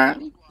you are.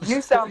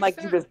 You sound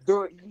like you just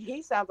threw.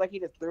 He sounds like he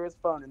just threw his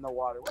phone in the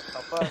water. What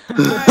the fuck?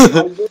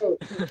 I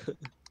did.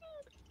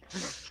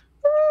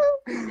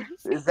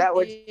 Is that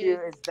what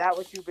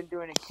you've been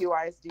doing in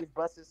QISD's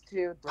buses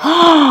too? Throwing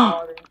them in the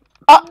water?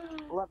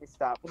 Let me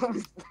stop.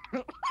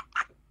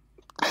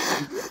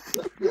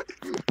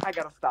 I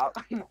gotta stop.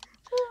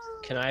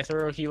 Can I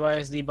throw a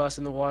QISD bus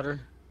in the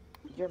water?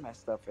 You're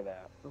messed up for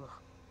that. Ugh.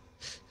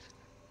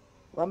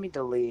 Let me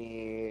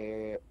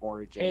delete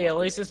Origin. Hey, at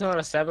least it's not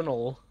a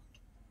Seminole.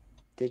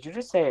 Did you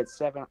just say it's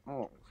 7?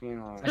 Oh, you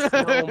know.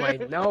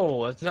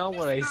 No, that's not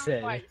what I Sounds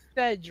said. like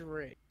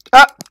Cedric.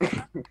 I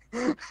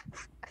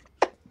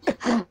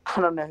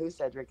don't know who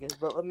Cedric is,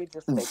 but let me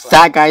just say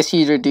That guy's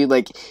Cedric, dude.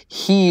 Like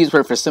he's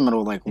worked for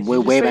Seminole, like Did way,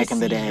 you just way say back in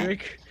the day.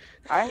 Cedric?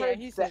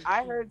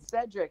 I heard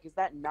Cedric. Is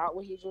that not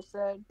what he just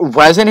said?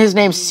 Wasn't his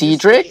name Did you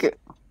just Cedric? say-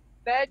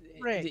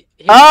 Cedric.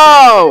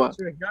 Oh!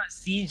 Cedric, not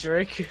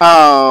Cedric.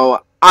 Oh,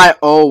 I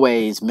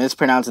always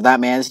mispronounce that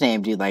man's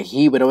name, dude. Like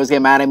he would always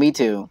get mad at me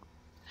too.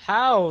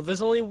 How?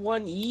 There's only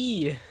one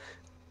E.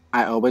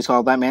 I always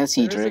call that man There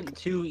Cedric. isn't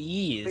two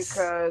E's.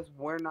 Because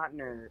we're not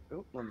nerds.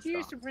 Oop, let me He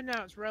used stop. to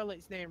pronounce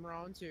Relic's name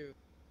wrong too.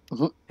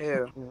 Who?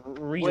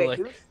 Relic.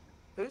 Wait,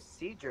 who's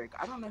Cedric?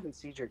 I don't know who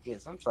Cedric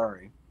is. I'm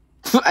sorry.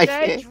 I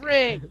can't.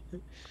 Cedric. I don't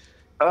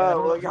Oh,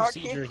 know well, who y'all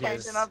keep Cedric changing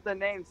is. up the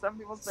name. Some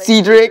people say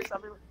Cedric.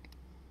 Some people...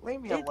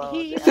 Leave me alone.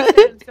 He said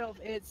himself.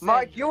 It's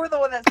Mark, Cedric. you were the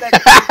one that said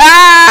it.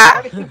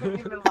 What do you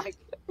even like?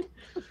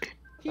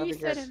 He Let me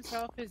said guess.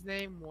 himself his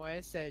name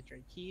was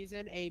Cedric. He's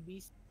an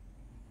ABC.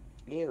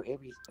 Ew,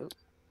 AB. Oop.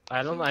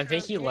 I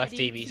think he left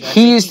ABC.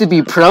 He used to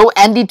be pro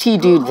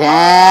NDT, dude.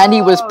 Then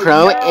he was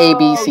pro no.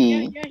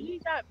 ABC. Yeah, he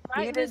got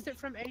blacklisted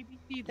from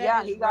ABC. That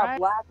Yeah, is he got right.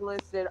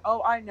 blacklisted.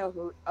 I know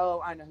who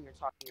you're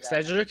talking about.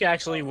 Cedric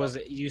actually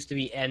used to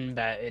be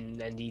NBAT in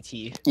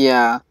NDT.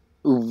 Yeah.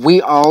 We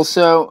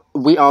also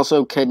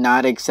could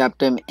not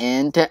accept him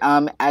into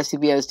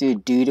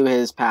SCPS due to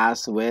his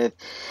past with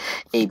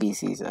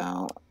ABC.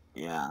 So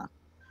yeah.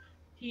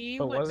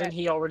 But wasn't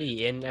he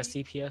already in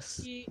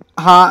SCPS?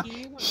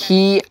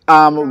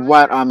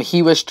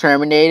 He was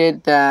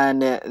terminated. Then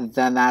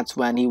that's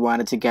when he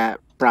wanted to get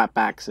brought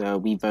back. So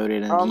we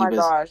voted, and Oh he my was.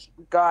 gosh,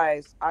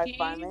 guys! He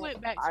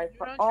went back to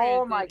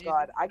Oh my transit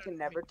god! and- I can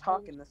never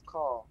talk in this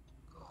call.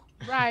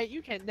 Right,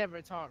 you can never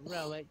talk,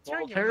 Relic. Well,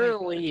 Turn your mic on.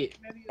 apparently,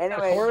 Maybe you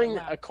Anyway,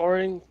 talk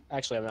according.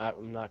 Actually,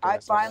 I'm not. Gonna I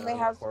start finally the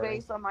have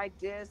recording. space on my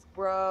disc,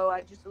 bro.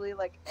 I just deleted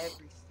like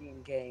every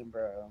Steam game,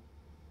 bro.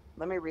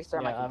 Let me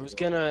restart my Yeah, I was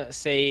computer. gonna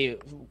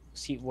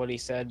see what he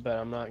said, but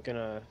I'm not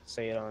gonna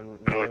say it on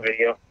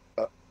video.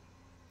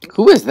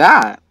 Who is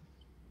that?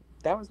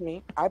 That was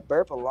me. I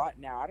burp a lot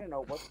now. I don't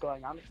know what's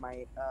going on with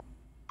my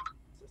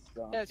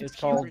system. That's It's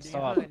called puberty,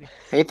 stop. honey.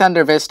 Hey,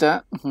 Thunder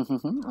Vista. Let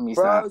me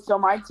Bro, stop. so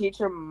my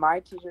teacher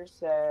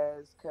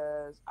says,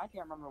 cause I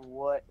can't remember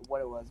what it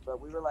was,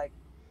 but we were like,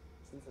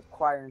 since it's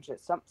choir and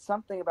shit,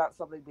 something about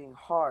something being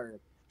hard,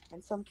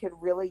 and some kid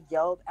really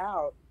yelled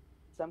out.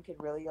 Some kid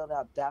really yelled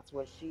out. That's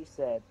what she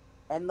said,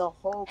 and the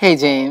whole Hey, oh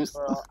James.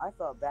 girl, I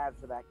felt bad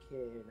for that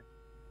kid.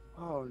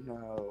 Oh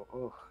no,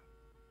 oh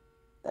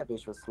that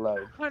bitch was slow.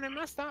 Honey,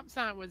 my stop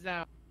sign was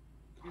out.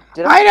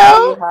 Did I I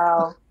tell you know.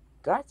 how?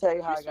 Did I tell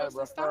you how You're I got a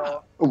supposed to referral?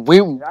 stop.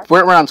 Did I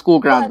We're tell? on school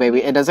grounds, Let baby.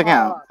 me It doesn't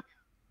count. talk.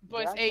 Did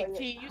Bus I tell you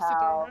 18 used to throw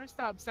how? her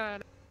stop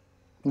sign.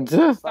 Okay,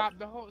 Duh. fuck, Stop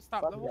the fuck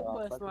whole y'all,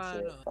 bus fuck your line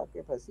shit, up. fuck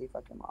your pussy,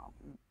 fuck your mom.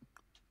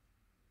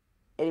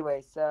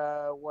 Anyway,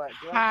 so what?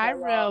 Did I Hi, tell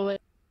y'all? really?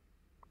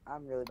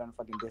 I'm really gonna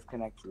fucking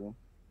disconnect you.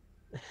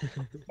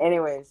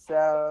 Anyway,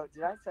 so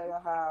did I tell you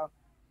how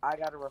I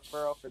got a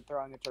referral for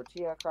throwing a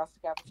tortilla across the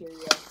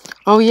cafeteria?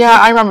 Oh yeah,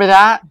 I remember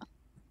that.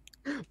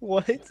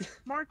 What?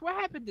 Mark, what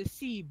happened to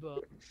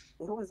C-Book?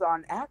 It was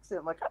on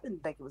accident. Like I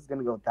didn't think it was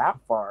gonna go that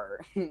far.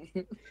 Mark,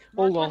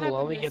 Hold what on, hold on. happened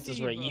Let me to get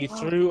this right. You C-Book?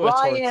 threw a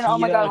Ryan, oh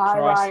my tortilla god, hi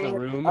across the Ryan.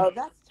 room. Oh,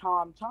 that's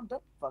Tom. Tom,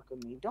 don't fuck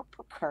with me. Don't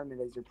put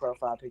Kermit as your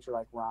profile picture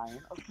like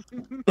Ryan.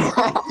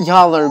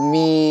 Y'all are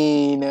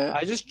mean.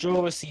 I just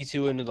drove a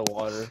C2 into the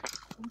water.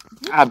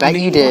 I bet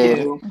Me you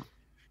did. too.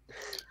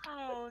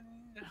 Oh,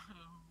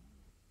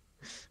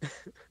 no.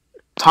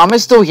 Tom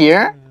is still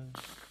here?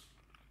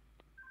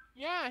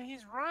 Yeah,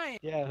 he's Ryan.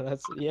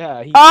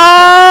 Yeah.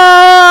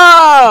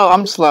 Oh!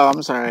 I'm slow.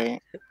 I'm sorry.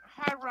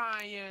 Hi,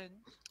 Ryan.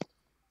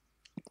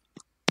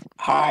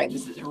 Hi,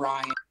 this is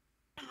Ryan.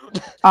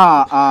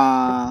 No,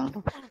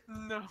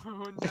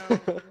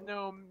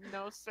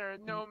 no, sir.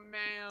 No,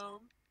 ma'am.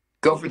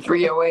 Go for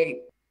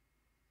 308.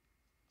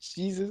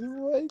 Jesus,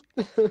 what?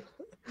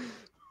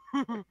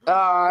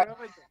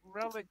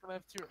 Relic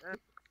left too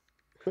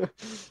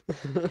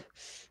early.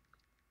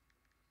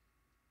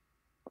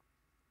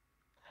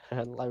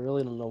 I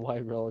really don't know why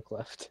Relic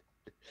left.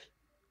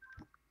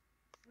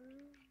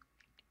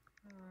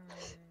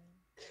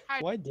 Hi.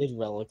 Why did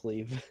Relic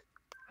leave?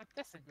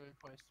 That's a good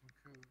question,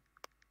 Koo.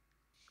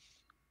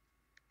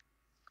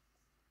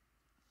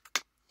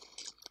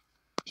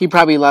 He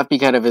probably left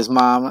because of his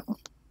mom.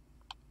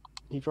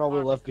 He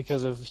probably left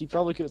because of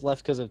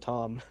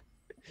Tom.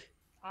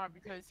 Or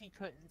because he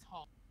couldn't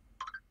talk.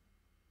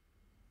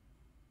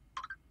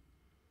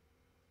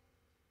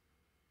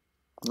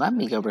 Let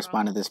me go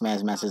respond to this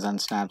man's message on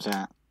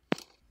Snapchat.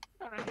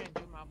 Go down here and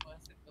do my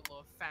bus at the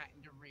little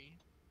factory.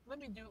 Let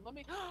me. Oh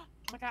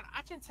my god,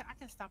 I can stop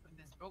at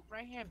this boat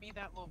right here and be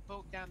that little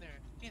boat down there.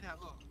 Be that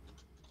little.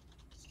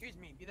 Excuse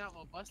me. Be that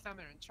little bus down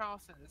there in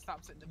Charleston that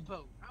stops at the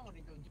boat. I want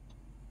to go do.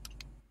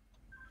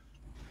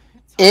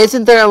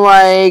 Isn't there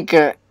like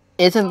a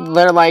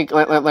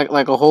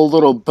whole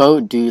little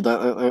boat, dude?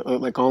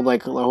 Like a whole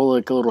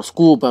little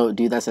school boat,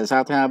 dude. That says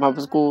South Carolina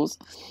Public Schools.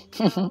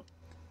 Yeah.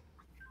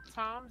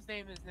 Tom's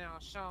name is now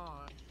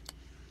Sean.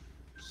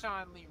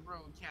 Sean Lee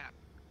Roadcap.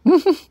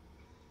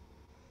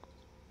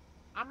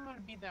 I'm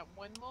gonna be that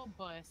one little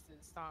bus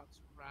that stops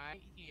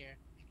right here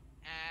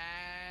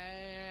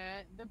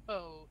at the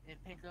boat and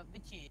pick up the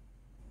kid.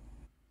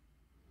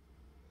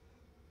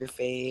 Your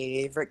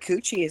favorite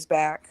coochie is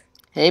back.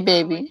 Hey,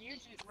 baby.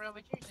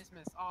 Relic, you just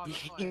missed all the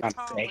fun.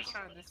 Tom was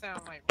trying to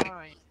sound like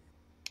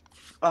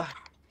Ryan.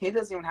 He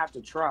doesn't even have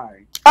to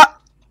try.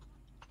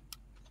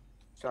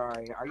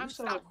 Sorry, are you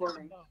still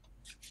recording?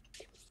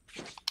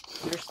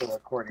 You're still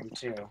recording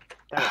too.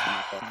 That was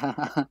my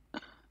fault.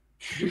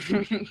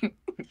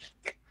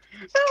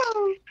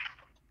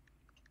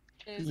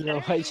 You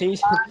know, I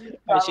changed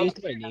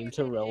my name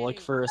to Relic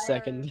for a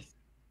second.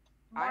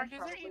 Mark, is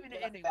there even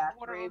any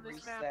water on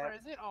this map, or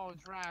is it all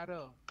dried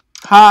up?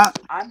 Huh?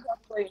 I'm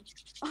probably.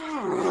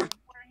 Where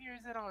here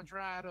is it all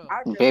dried up?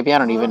 Baby, I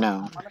don't even know.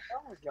 I'm on the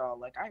phone with y'all.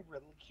 Like I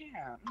really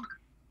can't.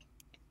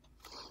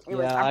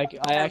 Yeah,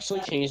 I actually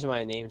changed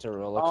my name to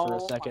Relic for a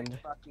second. Oh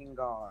my fucking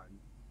god!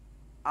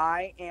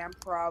 I am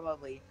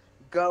probably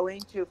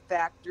going to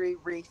factory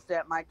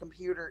reset my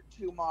computer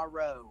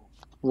tomorrow.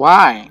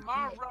 Why?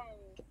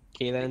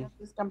 Okay then.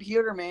 This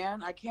computer,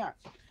 man, I can't.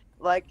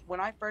 Like when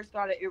I first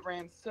got it, it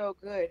ran so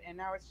good, and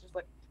now it's just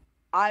like,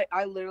 I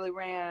literally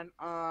ran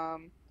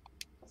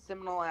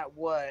Seminole at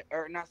what?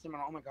 Or not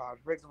Seminole? Oh my god,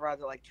 Riggs of Rise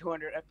at like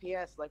 200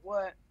 FPS. Like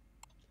what?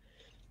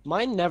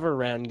 Mine never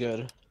ran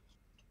good.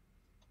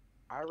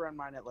 I run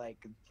mine at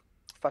like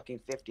fucking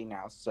 50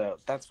 now, so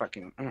that's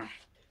fucking.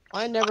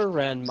 I never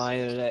ran mine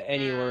at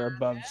anywhere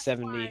above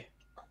 70.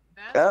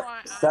 That's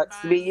why sucks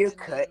to be you,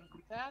 cut.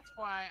 That's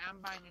why I'm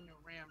buying a new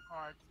RAM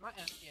card. My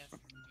FPS is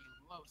gonna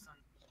be low, son.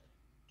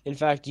 In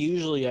fact,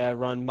 usually I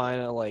run mine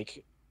at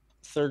like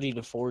 30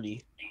 to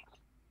 40.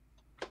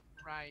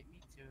 Right, me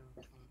too.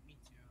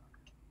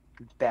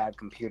 Bad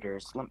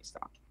computers. Let me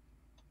stop.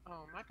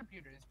 Oh, my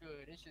computer is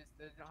good. It's just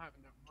they don't have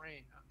enough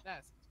RAM.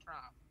 That's the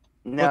problem.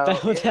 No,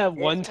 that it's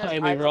one 'cause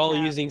time I we were don't all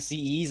have- using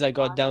CEs, I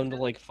got Mine's down to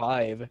just- like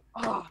 5.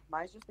 Oh,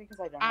 mine's just because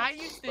I don't I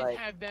have used to like.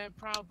 have that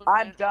problem.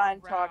 I'm at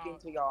done around- talking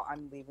to y'all.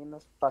 I'm leaving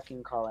this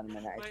fucking call in a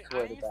minute. I Like,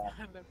 swear I to used to God.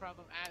 have that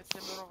problem at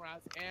Seminole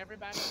Routes.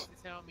 Everybody used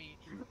to tell me.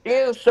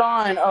 Ew, that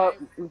Sean. Oh,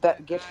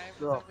 that get.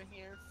 I was over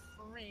here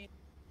free.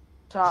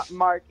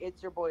 Mark,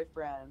 it's your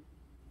boyfriend.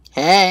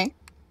 Hey.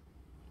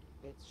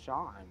 It's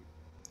Sean.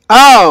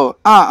 Oh,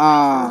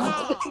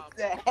 Tom.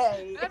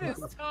 Hey, That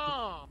is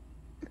Tom.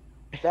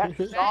 that's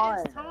That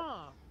Sean. is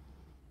Tom.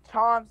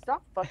 Tom,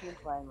 stop fucking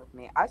playing with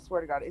me. I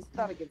swear to God, it's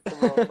not against the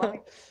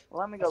rules.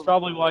 Let me go. That's look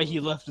probably the why rules. he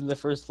left in the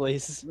first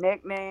place.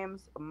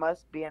 Nicknames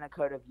must be in a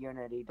code of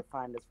unity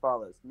defined as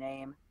follows: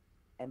 name,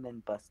 and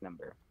then bus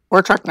number.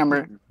 or truck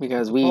number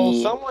because Well,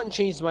 we someone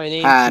changed my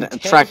name had to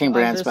tank trucking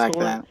brands back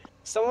underscore. then.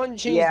 Someone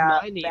changed Yeah,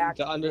 my name back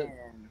to under. then.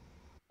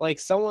 Like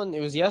someone,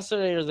 it was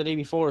yesterday or the day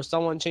before.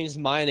 Someone changed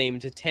my name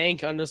to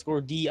tank underscore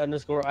D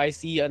underscore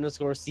IC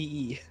underscore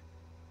CE.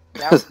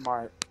 That was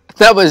Mark.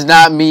 That was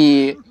not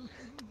me.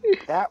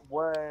 That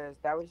was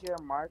your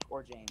Mark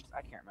or James.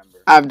 I can't remember.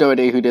 I have no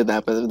idea who did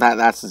that, but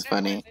that's just That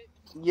funny. was it.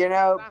 You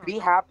know, I don't be know.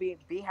 happy.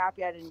 Be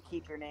happy I didn't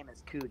keep your name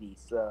as Cootie.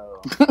 So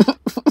Tom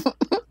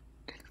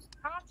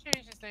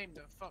changed his name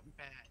to Fuck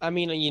Bad. I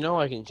mean, you know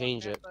I can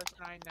change it. Bus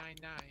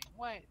 999.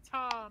 What,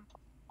 Tom?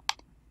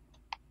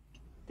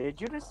 did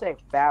you just say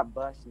Fat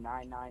Bus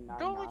 999?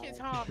 Go look at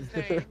Tom's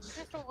name.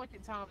 Just don't look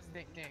at Tom's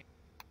nickname.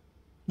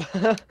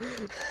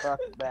 Fuck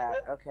that.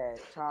 Okay,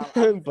 Tom.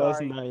 I'm Buzz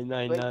sorry,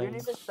 999. but you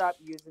need to stop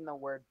using the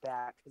word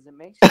 "bat" because it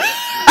makes you look weird.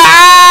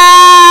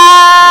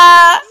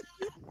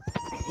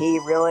 He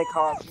really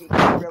calls. He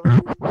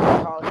really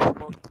calls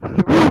people.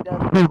 He really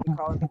does be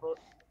calling people.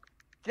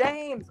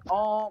 James.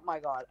 Oh my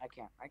God. I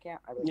can't.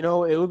 I really You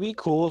know, it would be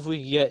cool if we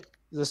could get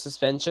the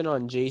suspension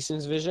on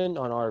Jason's vision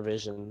on our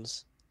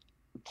visions.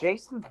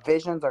 Jason's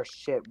visions are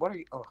shit. What are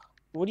you? Ugh.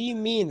 What do you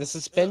mean? The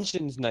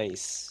suspension's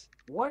nice.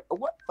 What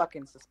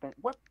fucking suspension?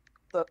 What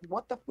the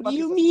What fuck do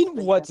you is a mean?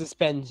 suspension? What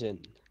suspension?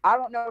 I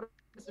don't know what a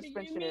What do you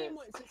suspension mean is.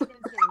 what suspension?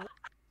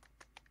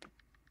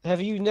 Have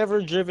you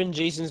never driven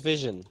Jason's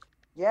vision?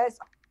 Yes,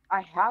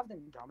 I have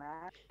them,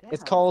 dumbass.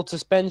 It's Damn. called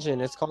suspension.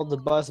 It's called the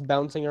bus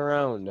bouncing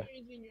around.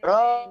 Changing your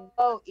name.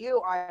 Oh,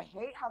 ew! I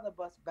hate how the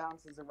bus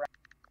bounces around.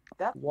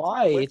 That's the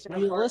Why? It's twisted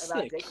part realistic.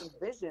 About Jason's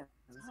visions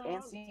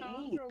and Tom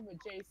CE. drove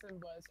a Jason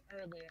bus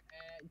earlier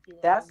at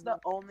QL. That's the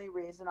only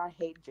reason I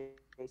hate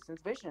Jason's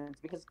visions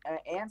because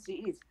and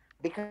CEs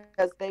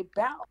because they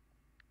bounce.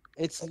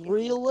 It's Like, it's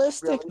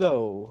realistic really-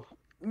 though.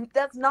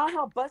 That's not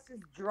how buses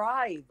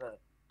drive.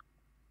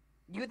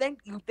 You think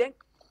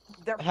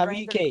their Have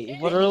you? brains are Okay,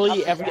 up literally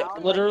and every down?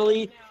 Like,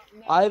 literally.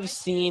 Now, I've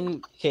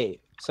seen. Okay,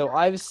 so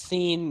I've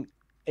seen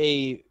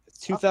a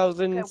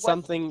 2000 okay, what's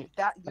something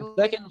that you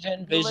second gen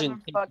you live vision. in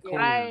take fucking.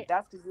 clean.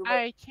 That's because you live.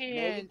 I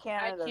Maybe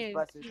Canada's can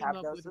buses team have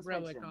up no with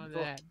Relic on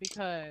suspension. that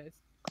because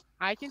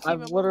I can I've team up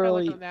with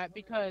literally- Relic on that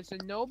because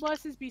no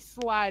buses be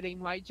sliding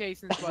like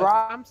Jason's buses.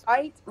 I'm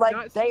sorry, Right? Like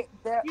not you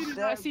do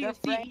they're not see the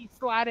CE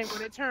sliding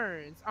when it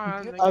turns.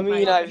 On You- the, I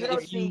mean, like,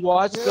 if you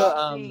watch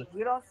the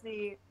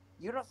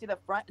you don't see the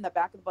front and the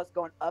back of the bus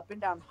going up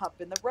and down,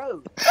 humping the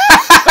road.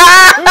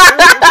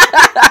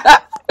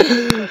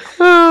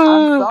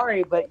 I'm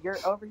sorry, but you're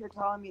over here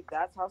telling me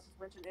that's how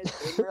suspension is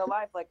in real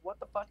life. Like, what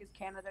the fuck is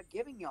Canada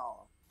giving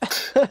y'all?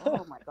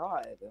 Oh my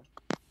God.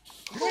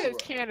 what is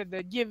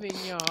Canada giving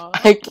y'all?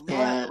 I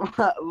can't.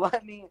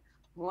 Let me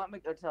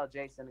go tell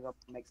Jason to go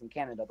make some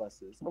Canada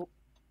buses.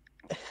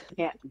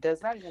 Can't does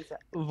that even say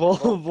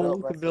Volk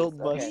built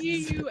Okay.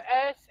 buses.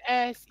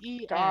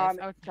 Busses. Tom,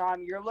 Okay.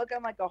 Tom, you're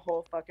looking like a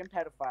whole fucking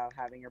pedophile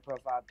having your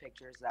profile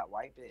picture as that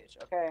white bitch,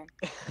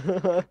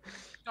 okay?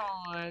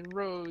 On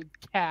road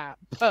cap.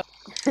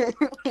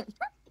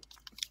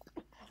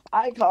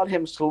 I called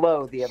him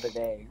slow the other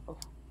day.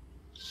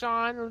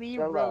 Sean Lee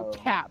Hello. road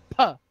cap.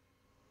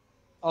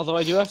 Although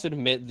I do have to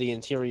admit, the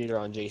interior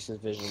on Jason's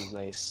vision is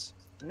nice.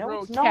 No,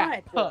 Road it's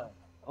not. cap.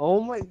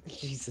 Oh my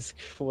Jesus,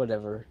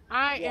 whatever.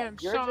 I Yeah, am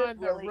you're just Sean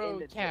the really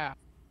road into cap.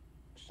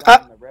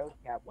 Sean the road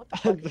cap. What the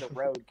fuck is a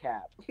road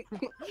cap?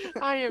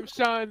 I am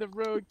Sean the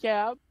road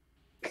cap.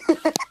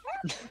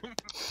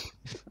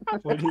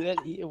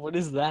 What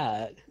is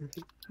that?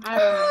 I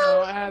don't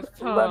know. Ask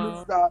Let me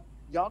Tom. stop.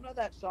 Y'all know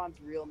that Sean's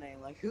real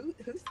name. Like, who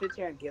sits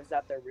here and gives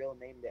out their real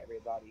name to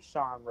everybody?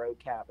 Sean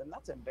Roadcap, and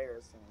that's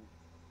embarrassing.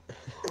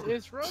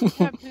 Is road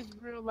cap his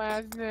real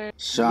last name?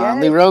 Sean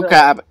Lee Yes,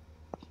 Roadcap.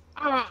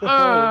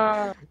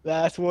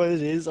 That's what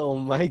it is. Oh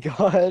my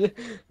god.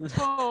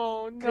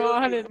 Oh no,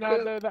 I did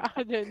not know that.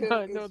 I did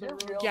not Coop, know is the your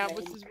road real cap name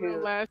was his real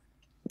Coop? last.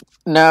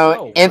 No,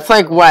 No, it's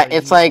what? like what? Oh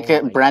It's like my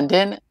God.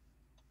 Brendan.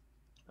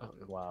 Oh,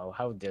 wow,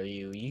 how dare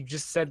you? You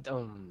just said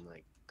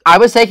like I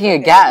was taking a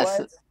Okay,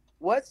 guess.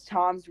 What's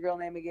Tom's real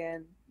name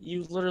again?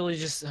 you literally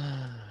just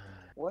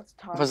What's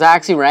Tom's Was that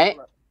actually right?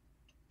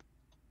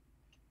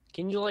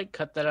 Can you like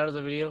cut that out of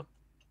the video?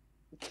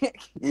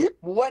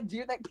 What? Do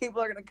you think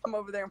people are gonna come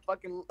over there and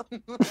fucking...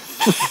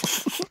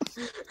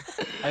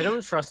 I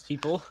don't trust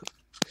people.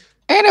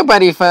 Ain't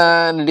nobody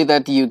fun to do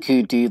that to you,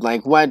 Coot, dude.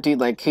 Like, what, dude?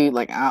 Like, Coot,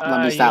 like, let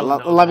me You stop.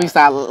 don't know Let me that.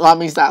 stop. Let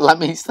me stop. Let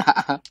me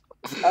stop.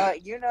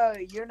 You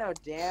know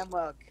damn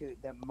well Coot,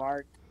 that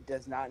Mark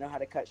does not know how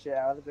to cut shit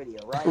out of the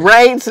video, right?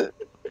 Right?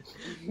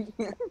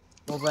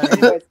 Well, then,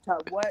 Anyways,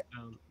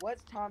 um,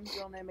 what's Tom's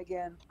real name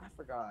again? I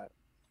forgot.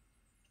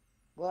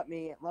 Let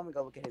me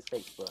go look at his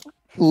Facebook.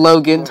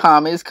 Logan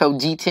Thomas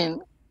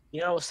Cogiton.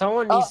 you know,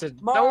 someone needs to.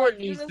 Mark, Someone you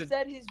needs just to.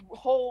 said his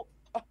whole.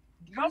 You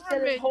said his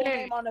Government whole name.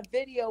 name on a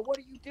video. What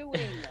are you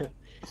doing?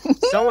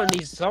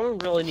 Someone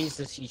really needs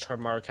to teach her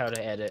Mark how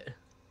to edit.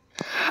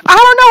 I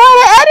don't know how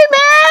to edit,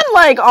 man.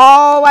 Like,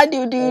 all I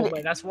do, dude, Oh,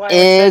 man, that's why I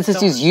is said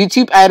just use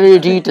YouTube editor,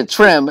 dude, to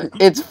trim.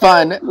 It's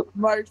fun.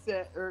 Mark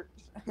said, or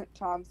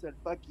Tom said,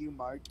 "Fuck you,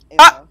 Mark,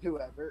 Ah! Emma,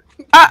 whoever."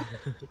 Ah!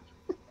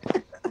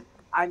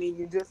 I mean,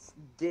 you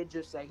did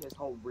just say his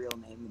whole real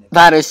name. In it.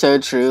 That is so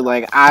true.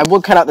 Like, I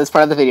will cut out this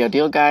part of the video,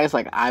 deal, guys.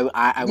 Like, I will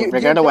You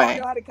figure out a don't way.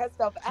 know how to cut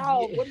stuff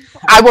out. What are you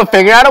talking I will about?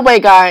 figure out a way,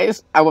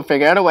 guys. I will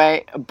figure out a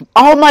way.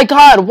 Oh my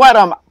god, what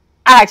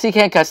I actually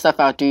can't cut stuff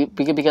out, dude.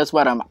 Because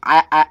what I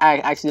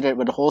actually did it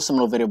with a whole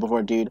Seminole video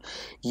before, dude.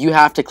 You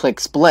have to click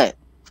split.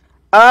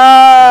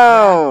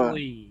 Oh,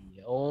 Exactly.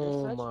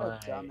 Oh You're such my. a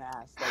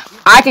dumbass. Like, you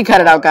I can cut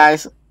it out, are.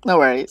 guys. No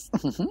worries.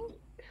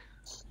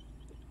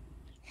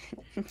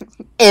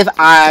 If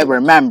I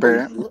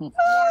remember.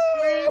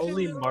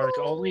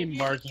 Only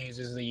Mark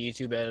uses the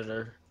YouTube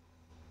editor.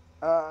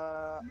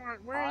 Mark,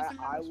 where is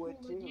the I middle would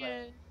school too.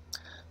 again?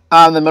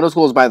 The middle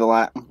school is by the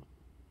lot.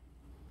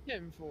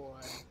 Tim Boy.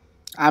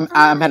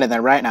 I'm headed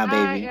there right now, I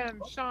baby.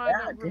 am Sean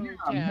Yeah, the Road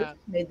damn. Cat.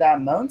 You made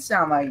that moan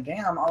sound like,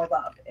 damn, all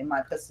up in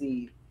my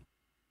pussy.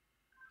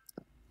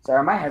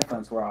 Sorry, my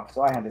headphones were off,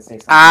 so I had to say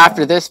something.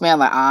 After this, man,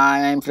 like,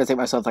 I'm gonna take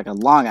myself like a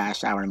long ass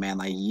shower, man.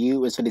 Like, you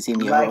was gonna see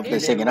me Like over you there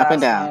did singing up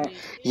and last down. night.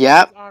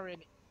 Yep.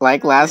 Already.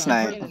 Like last You're,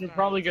 night. you're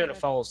probably going to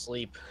fall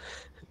asleep.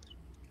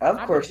 Of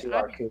course you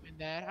are, Coop.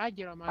 I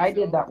get on my I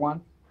did that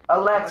one.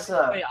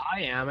 Alexa, Wait,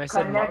 I am. I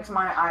said connect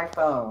my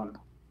iPhone.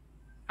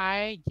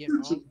 I get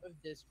off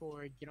of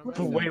Discord. Get on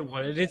my Wait, phone,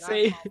 what did and it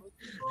say?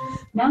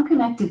 Now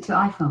connected to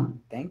iPhone.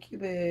 Thank you,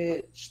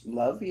 bitch.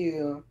 Love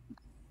you.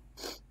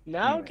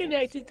 Now Anyways.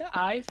 connected to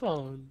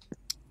iPhone.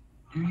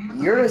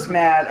 You're just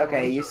mad.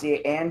 Okay, you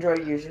see,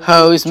 Android usually.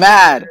 Hoes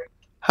mad.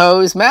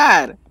 Hoes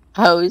mad.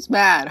 Hoes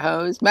mad.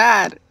 Hoes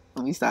mad.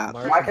 Let me stop.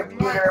 Mark My is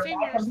computer. Sing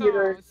My your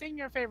computer. song. Sing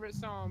your favorite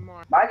song,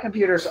 Mark. My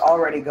computer's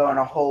already going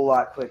a whole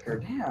lot quicker.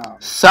 Damn.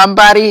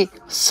 Somebody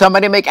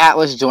make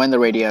Atlas join the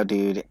radio,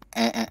 dude,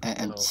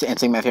 and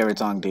sing my favorite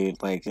song,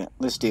 dude. Like,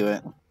 let's do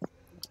it.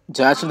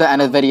 Judge for the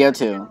end of the video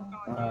too.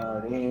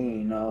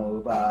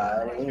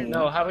 Nobody.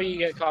 No, how about you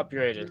get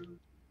copyrighted?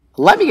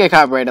 Let me get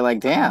copyrighted.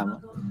 Like,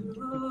 damn.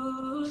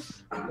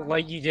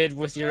 Like you did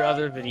with your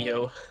other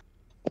video.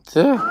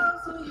 Dude.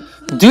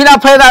 Do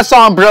not play that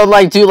song, bro.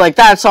 Like, dude, like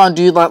that song,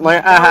 dude,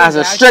 like has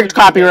a strict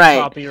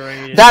copyright.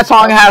 That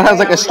song has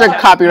like a strict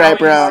copyright,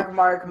 bro.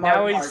 Mark.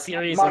 Now he's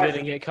seriously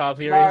gonna get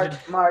copyrighted.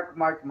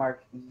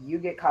 Mark. You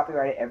get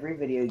copyrighted every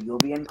video. You'll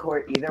be in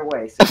court either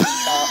way. So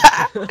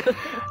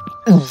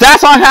That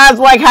song has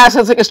like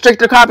a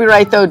stricter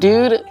copyright though,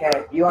 dude.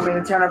 okay, you want me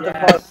to turn up the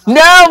Yes. phone?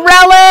 No,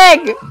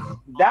 Relic.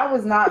 That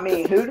was not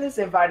me. Who just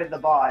invited the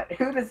bot?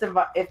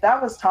 If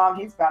that was Tom,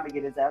 he's bound to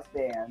get his ass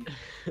banned.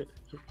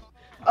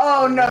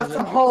 Oh no,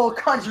 some whole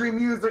country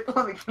music.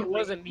 It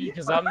wasn't me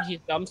because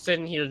I'm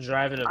sitting here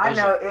driving a Vision. I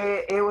know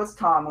it was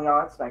Tom. We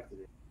all expected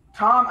it.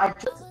 Tom, I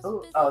just that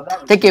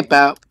was Think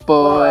about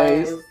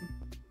boys.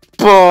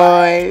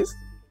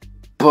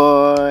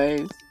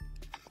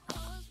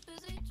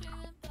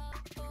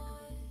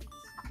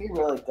 He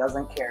really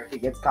doesn't care if he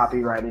gets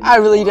copyrighted. I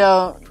really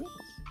don't.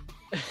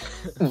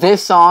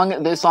 This song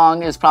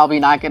is probably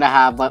not gonna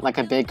have like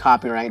a big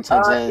copyright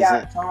such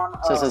as Tom,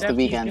 such as Except the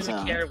weekend. he's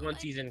gonna So care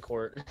once he's in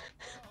court.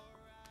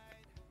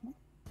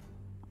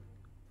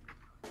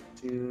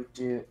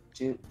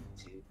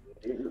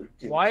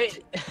 Why?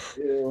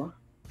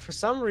 For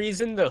some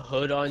reason, the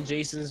hood on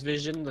Jason's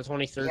Vision, the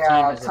 2013,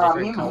 is a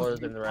different color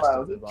than the rest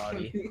of the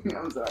body.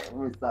 I'm sorry. I'm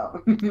gonna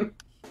stop.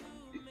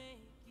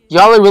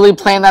 y'all are really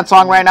playing that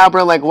song right now,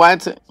 bro? Like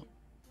what?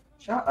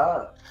 Shut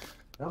up.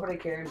 Nobody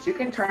cares. You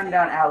can turn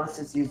down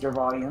Alice's user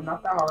volume.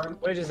 Not that hard.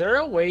 Wait, is there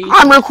a way?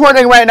 I'm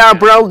recording right now,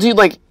 bro. Dude,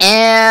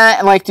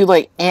 and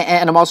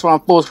I'm also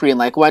on full screen.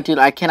 Like what, dude?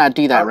 I cannot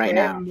do that right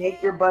now.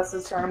 Make your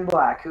buses turn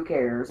black. Who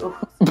cares?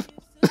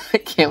 I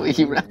can't believe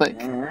you, Relic.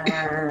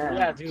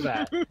 Yeah, do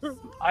that.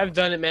 I've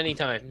done it many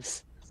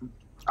times.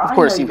 Of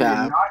course you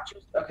have.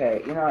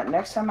 Okay, you know what?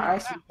 Next time I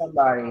see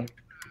somebody,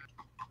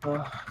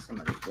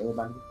 somebody feel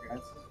about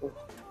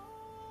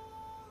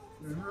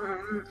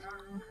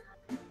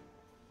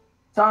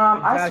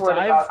Tom, I swear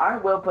to God, I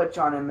will put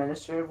you on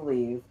administrative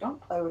leave. Don't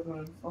play with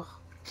me. Ugh.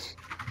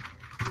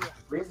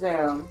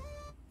 Resume.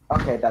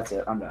 Okay, that's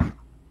it. I'm done.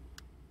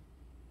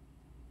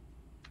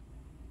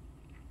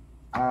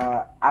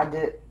 I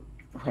did.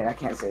 Wait, I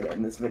can't say that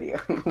in this video.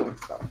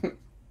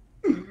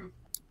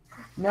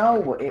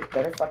 No, it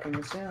better fucking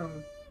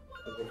resume.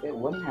 If it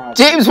wouldn't have.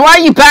 James, why are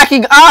you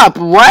backing up?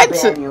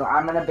 What?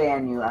 I'm gonna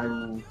ban you.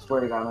 I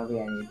swear to God, I'm gonna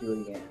ban you. Do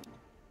it again.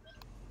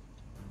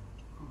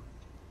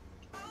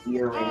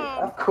 Ear rape.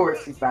 Of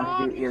course he's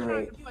about to do ear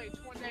rape.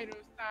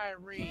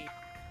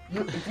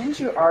 Didn't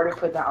you already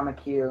put that on the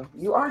queue?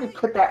 You already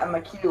put that on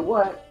the queue.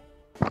 What?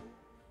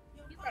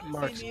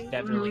 Mark's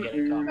definitely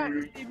getting caught.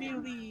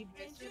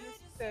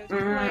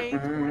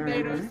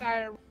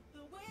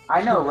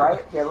 I know,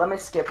 right? Here, let me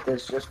skip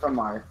this just for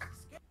Mark.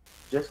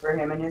 Just for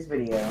him and his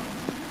video.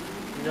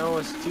 You know,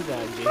 it's too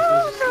bad.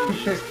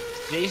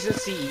 Jason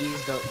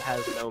CEs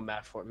has no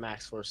max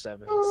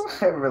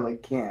 4.7s. I really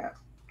can't.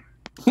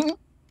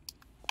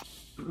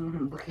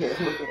 Look at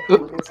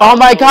Oh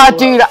my god,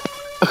 dude!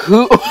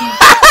 Who?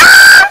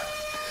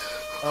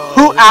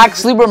 Who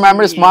actually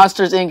remembers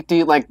Monsters Inc.,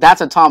 dude? Like,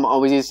 that's what Tom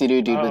always used to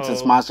do, dude, but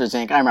since Monsters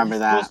Inc., I remember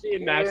that.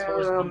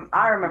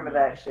 I remember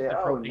that shit.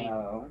 Oh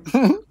no.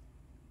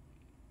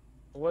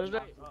 What is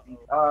that?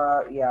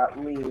 Yeah,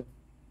 leave.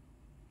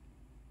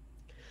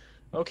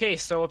 Okay,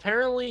 so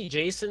apparently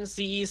Jason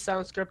CE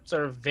sound scripts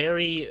are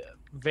very,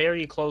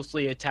 very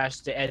closely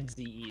attached to Ed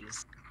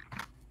CE's.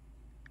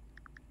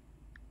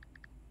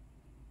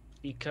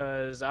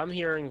 Because I'm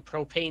hearing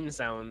propane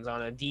sounds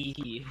on a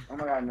DE. Oh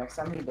my god, next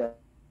time he does.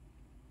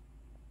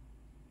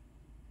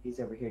 He's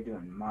over here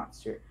doing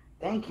monster.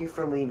 Thank you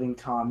for leaving,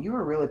 Tom. You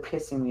were really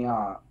pissing me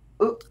off.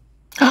 Oop.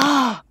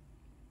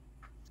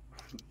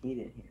 He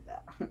didn't hear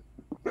that.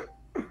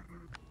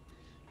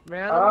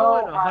 Man, I'm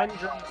going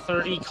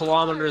 130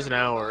 kilometers an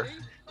hour.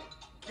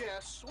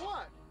 Guess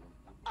what?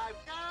 I've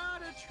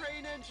got a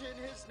train engine.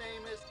 His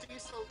name is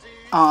Diesel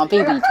Dude. Aw,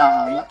 baby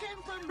Tom. He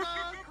came from the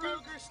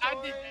Kroger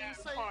store in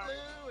St.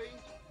 Louis.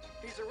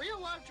 He's a real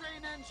life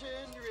train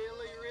engine,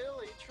 really,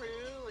 really,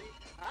 truly.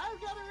 I've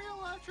got a real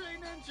life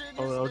train engine.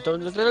 Oh,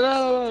 don't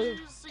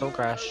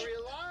crash. A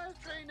real life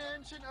train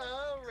engine,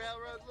 a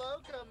railroad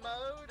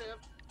locomotive.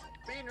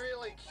 Being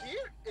really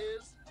cute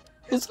is.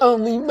 It's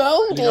only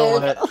motive. You know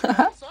what?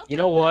 You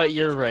know what?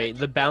 You're right.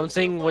 The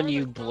bouncing when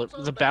you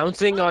the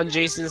bouncing on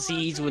Jason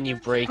C's when you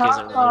break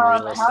isn't really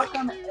realistic. How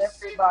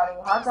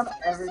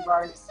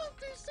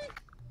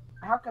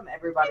come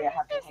everybody I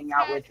have to hang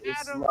out with is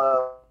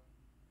slow?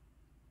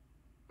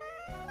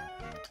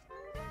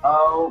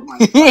 Oh my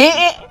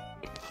god.